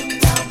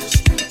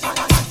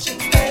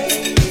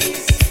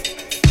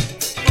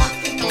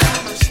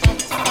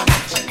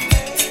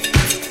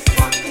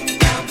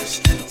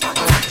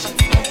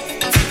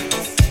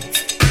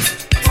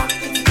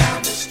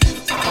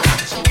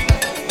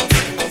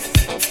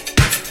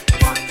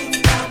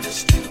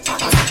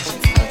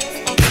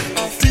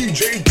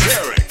 DJ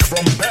TAREK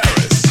from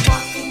Paris.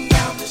 Walking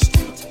down the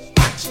street,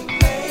 watching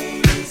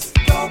ladies.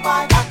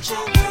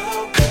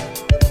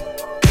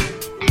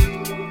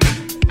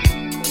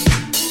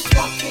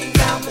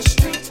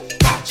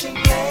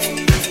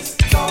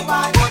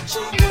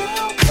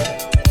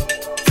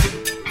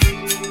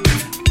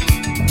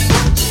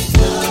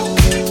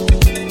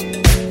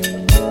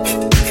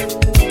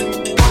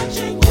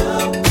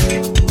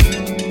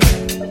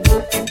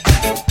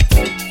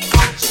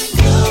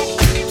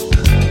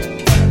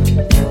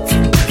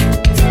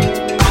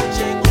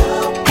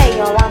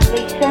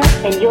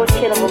 and you're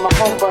chilling with my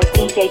homeboy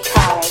DJ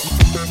TAREK.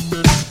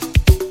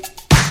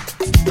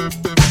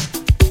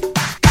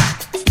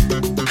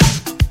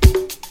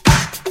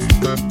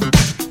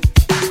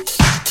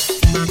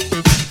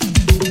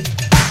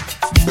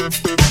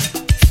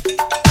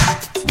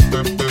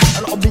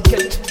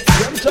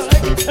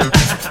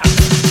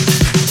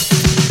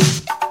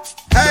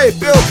 Hey,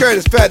 Bill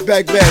Curtis,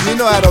 Fatback Band. You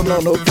know I don't know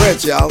no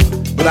French, y'all,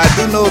 but I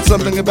do know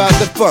something about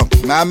the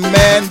funk. My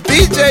man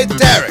DJ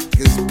TAREK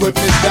is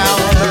putting it down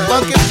on the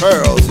funky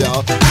pearls,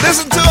 y'all.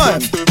 Listen to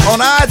him on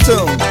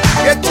iTunes.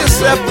 Get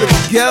yourself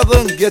together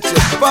and get your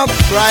funk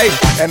right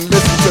and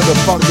listen to the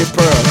funky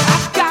pearls.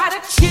 I got a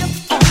chip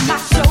on my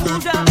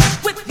shoulder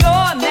with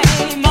your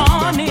name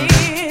on it.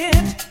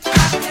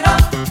 Back it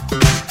up.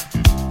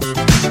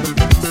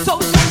 So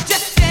don't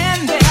just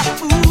stand there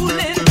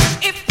fooling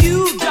if you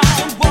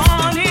don't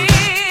want it.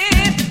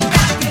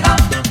 Back it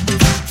up.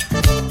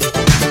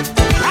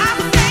 I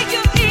say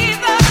you're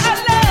either a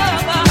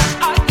lover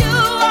or you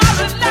are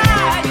a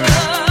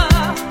liar.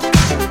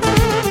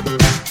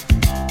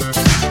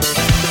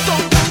 So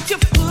don't you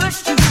push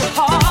too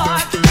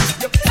hard.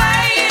 You're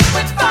playing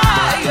with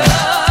fire.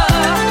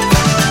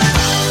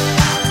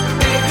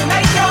 Baby,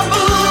 make your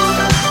move.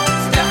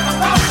 Step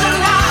across the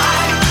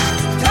line.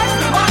 Touch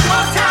me one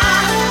more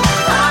time.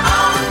 Come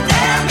on,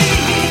 dare me.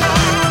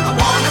 I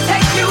wanna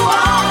take you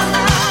on.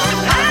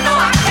 I know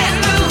I can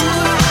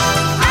lose.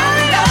 I'm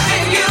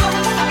loving you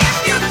if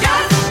you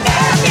just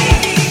dare me.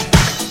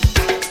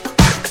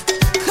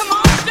 Come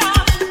on,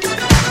 darling.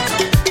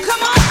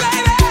 Come on,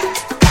 baby.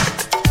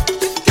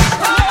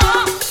 Come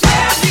on,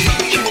 dare me.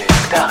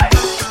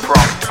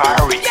 From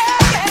Paris. Yeah,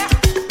 yeah.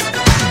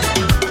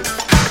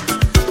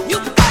 You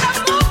better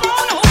move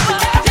on over.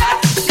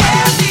 Just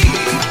dare me.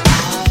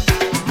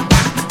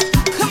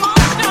 Come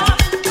on,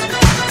 darling.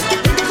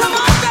 Come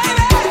on,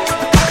 baby.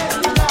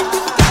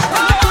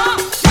 Come on,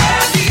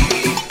 dare me.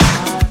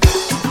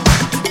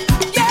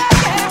 Yeah,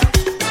 yeah.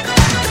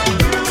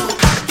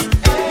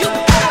 You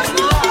better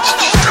move on.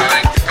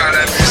 À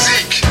la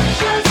musique.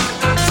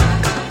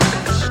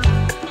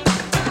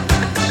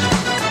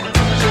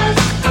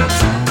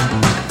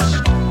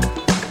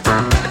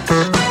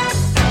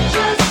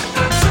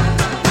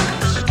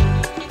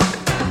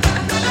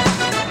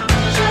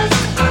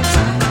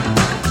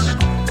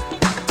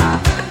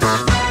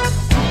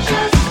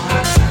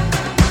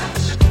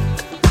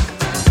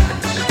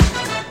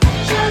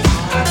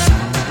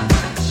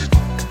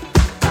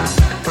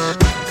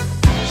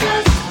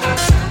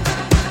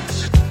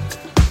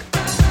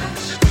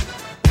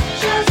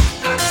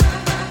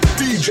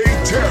 DJ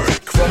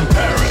TAREK from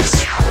Paris.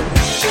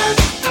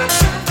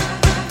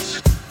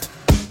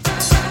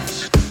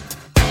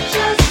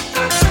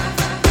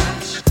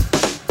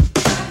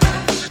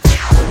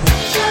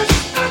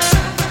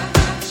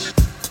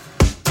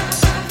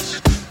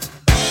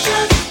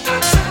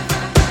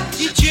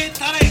 DJ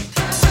TAREK,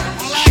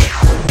 online.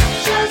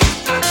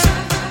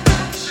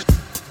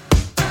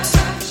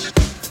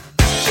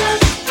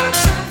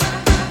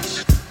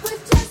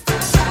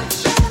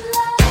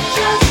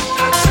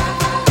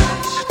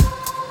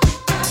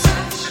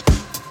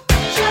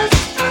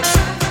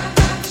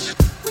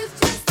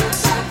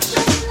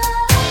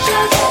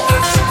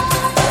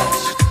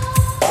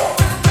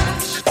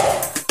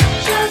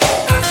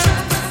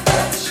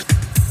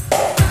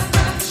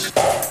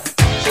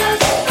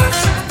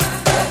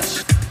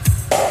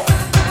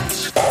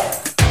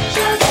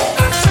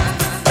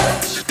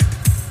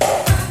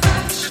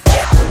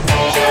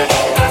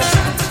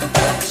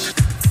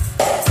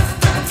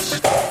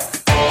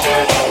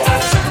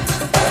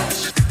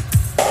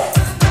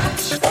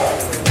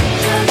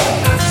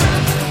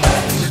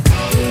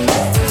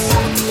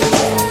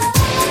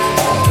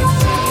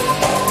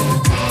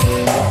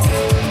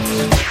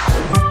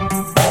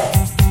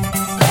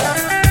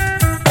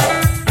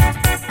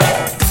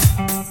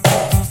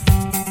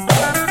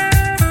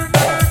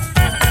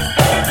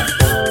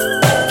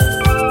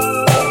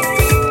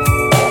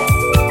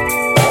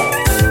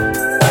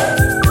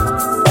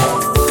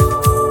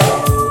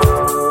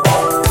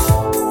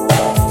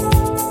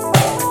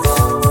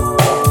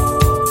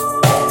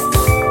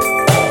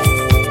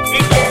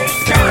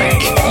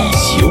 TAREK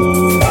is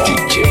your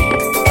DJ.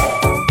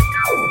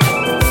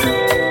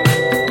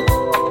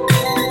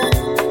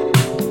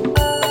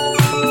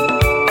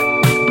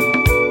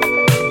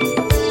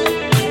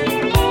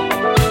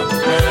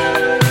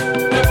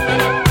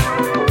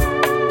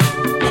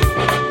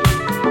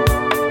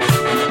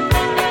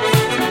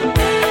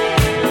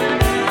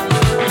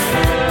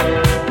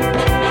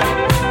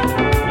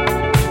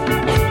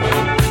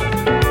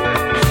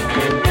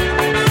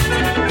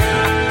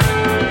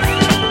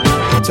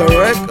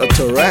 Tarek, a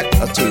Tarek,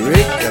 a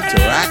Tariq, a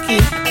Taraki,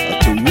 a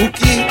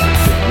Taruki,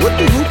 what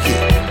the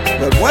hookie?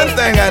 But one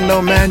thing I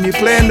know, man, you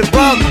playing the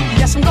funk.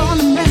 Yes, I'm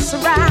gonna mess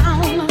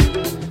around,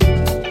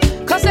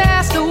 'cause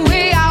that's the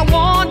way I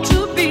want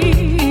to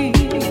be.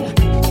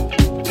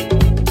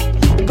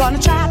 Gonna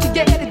try to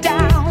get it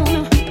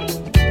down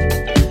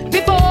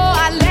before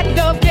I let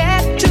love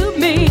get to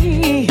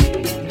me.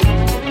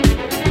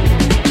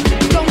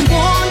 Don't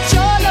want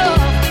your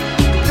love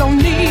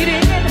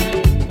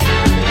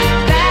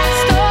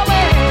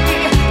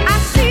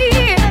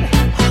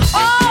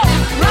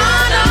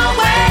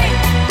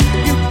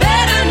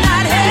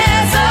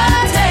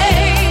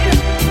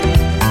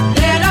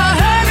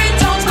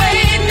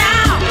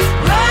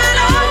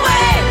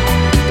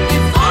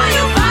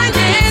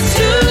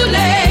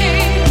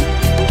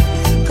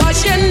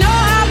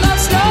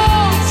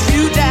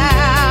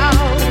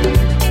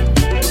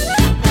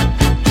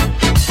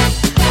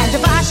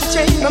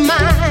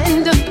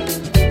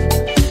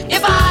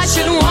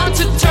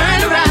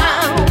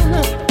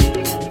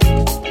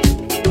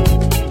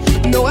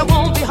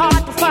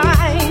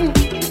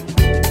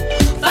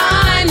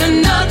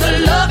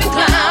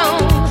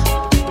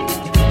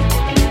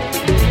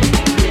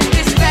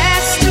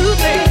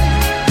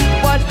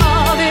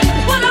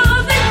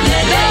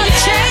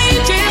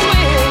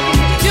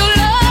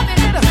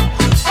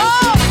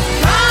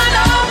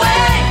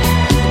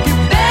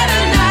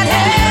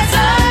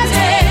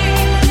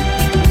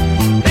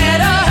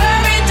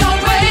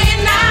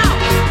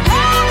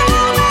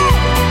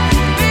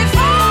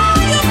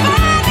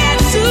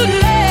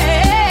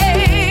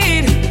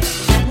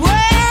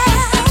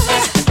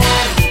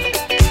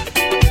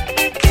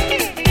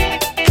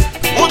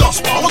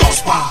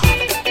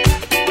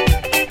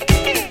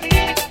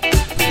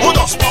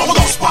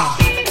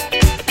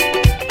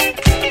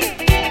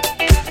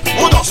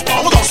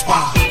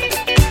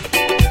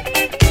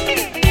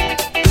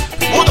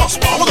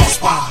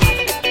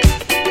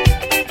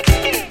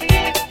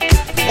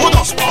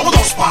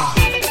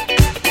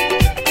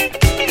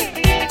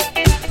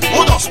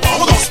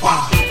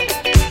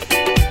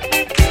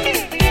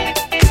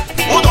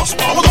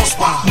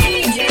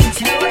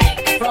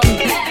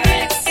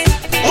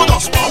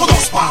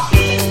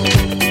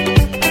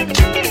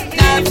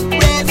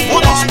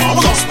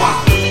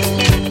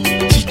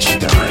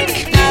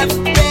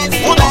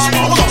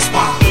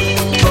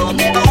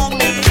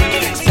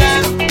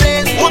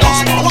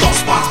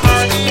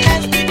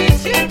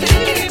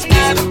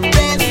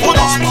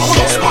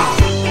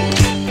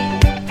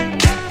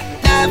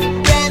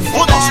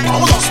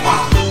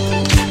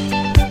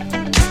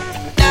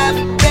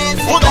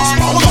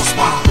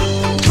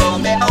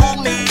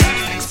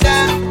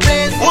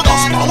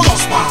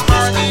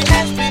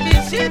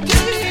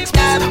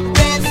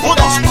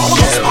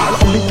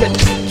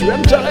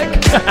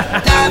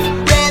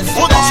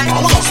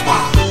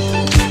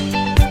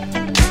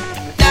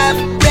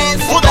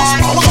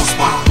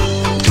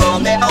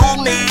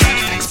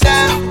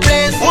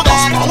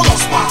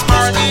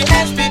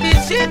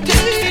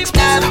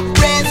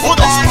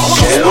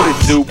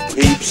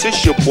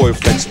It's your boy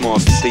Flex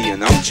Master C,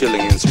 and I'm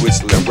chilling in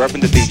Switzerland,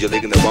 rapping the DJ,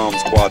 leading the bomb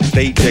squad.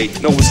 DJ,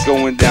 know what's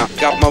going down.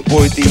 Got my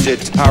boy DJ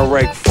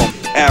TAREK from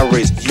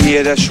Paris.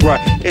 Yeah, that's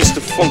right. It's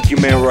the funky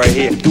man right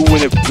here,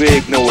 doing it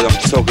big. Know what I'm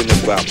talking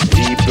about?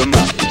 Keep him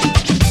out.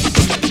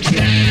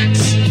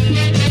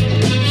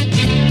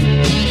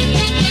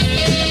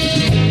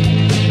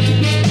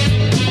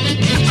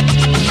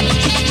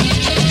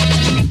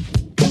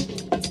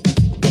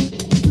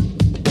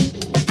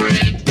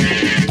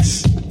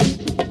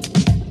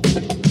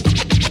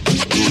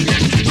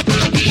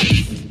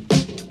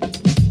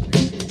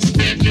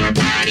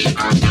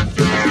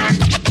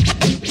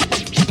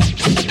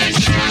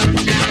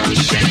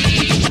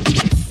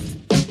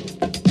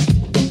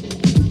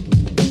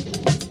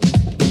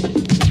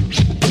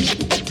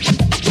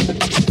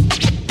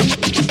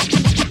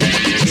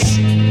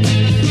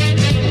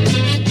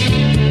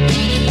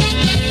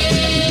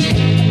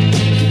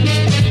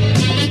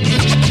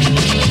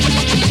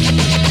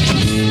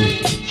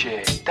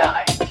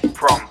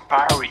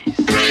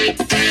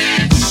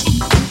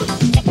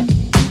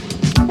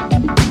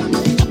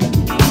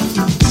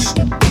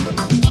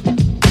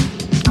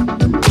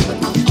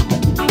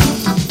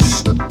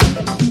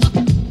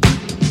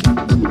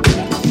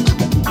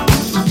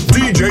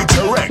 DJ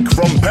TAREK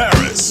from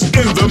Paris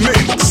in the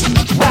mix.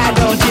 Why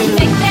don't you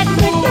make that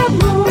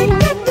move?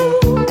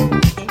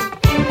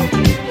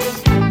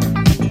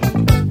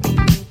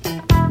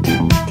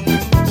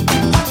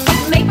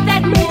 Make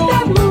that move.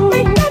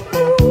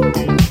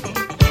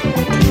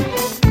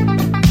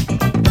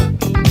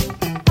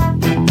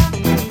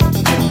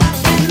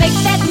 Make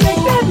that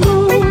move.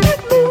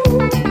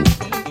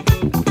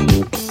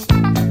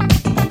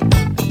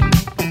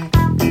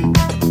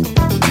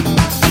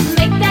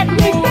 Make that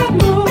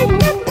move.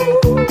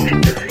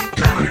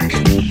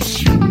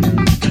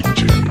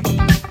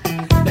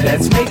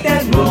 Let's make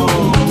that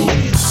move.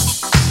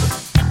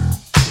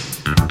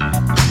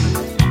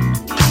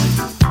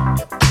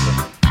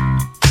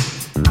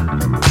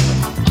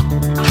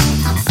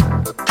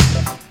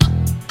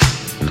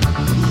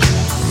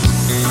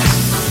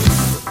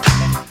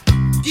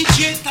 DJ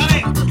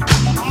TAREK,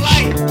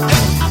 online.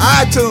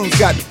 iTunes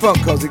got the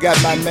funk cause he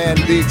got my man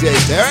DJ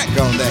TAREK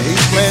on there.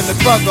 He's playing the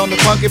funk on the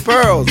Funky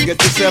Pearls.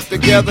 Get yourself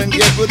together and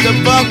get with the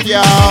funk,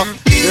 y'all.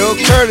 Bill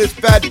Curtis,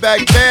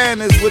 Fatback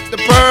Band is with the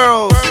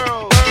Pearls.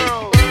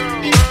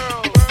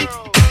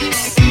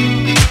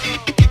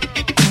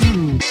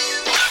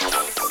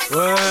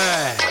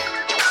 Ouais,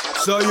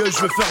 ça y est, je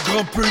vais faire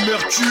grimper le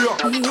mercure.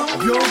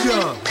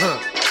 Bien.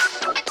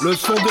 Le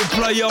son des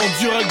playas en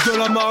direct de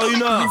la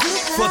marina.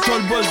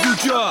 Fatal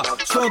Bazooka,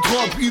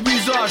 Saint-Trope,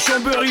 Ibiza,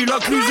 Chambéry, La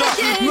Clusa,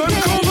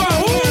 même combat,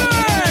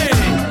 ouais.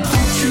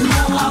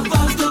 Tranquillement à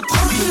base de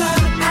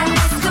tranquillade, à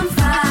l'aise comme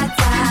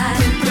fatal.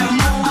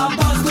 Clairement à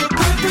base de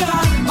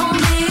pépérade, on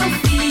est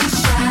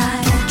official.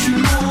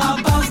 Tranquillement à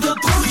base de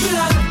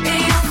tranquillade, et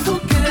on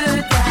fout que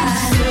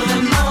dalle.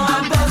 Sereinement à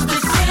base de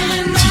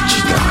sérénade.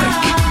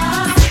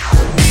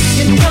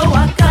 You know I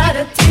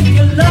gotta take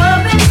your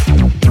loving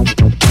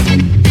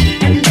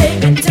and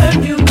make it turn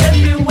you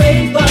every way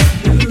but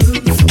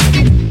loose.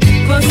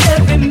 'Cause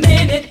every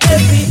minute,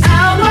 every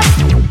hour,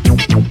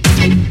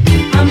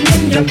 I'm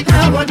in your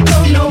power,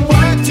 don't know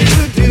what to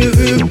do.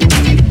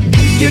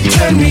 You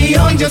turn me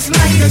on just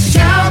like a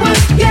shower,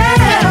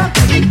 yeah.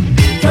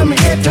 From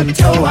head to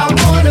toe, I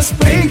wanna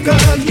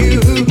sprinkle you.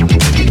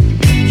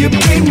 You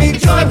bring me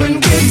joy when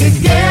we're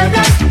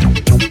together,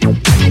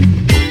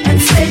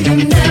 and say you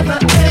never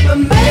ever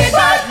made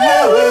but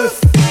lose.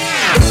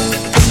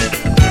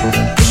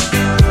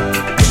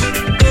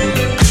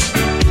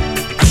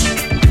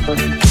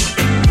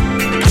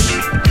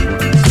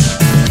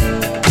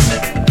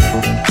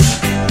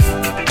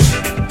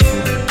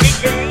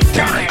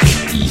 TAREK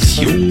is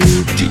your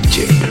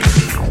DJ.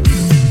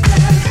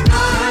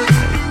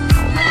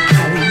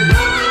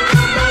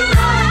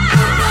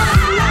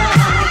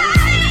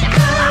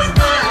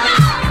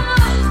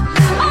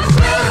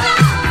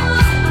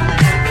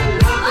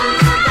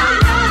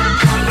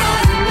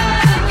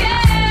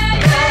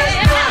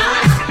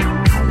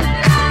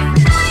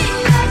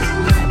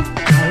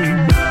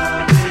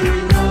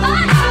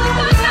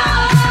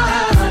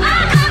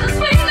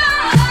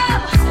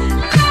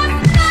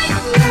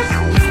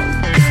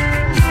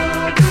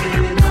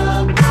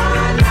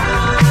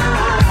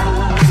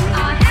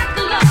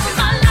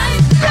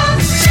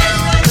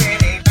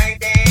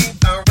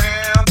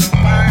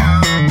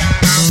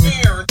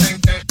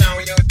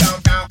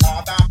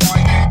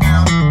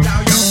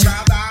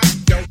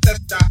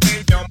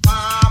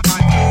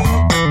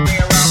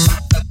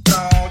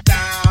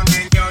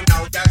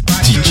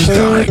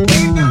 Tarek.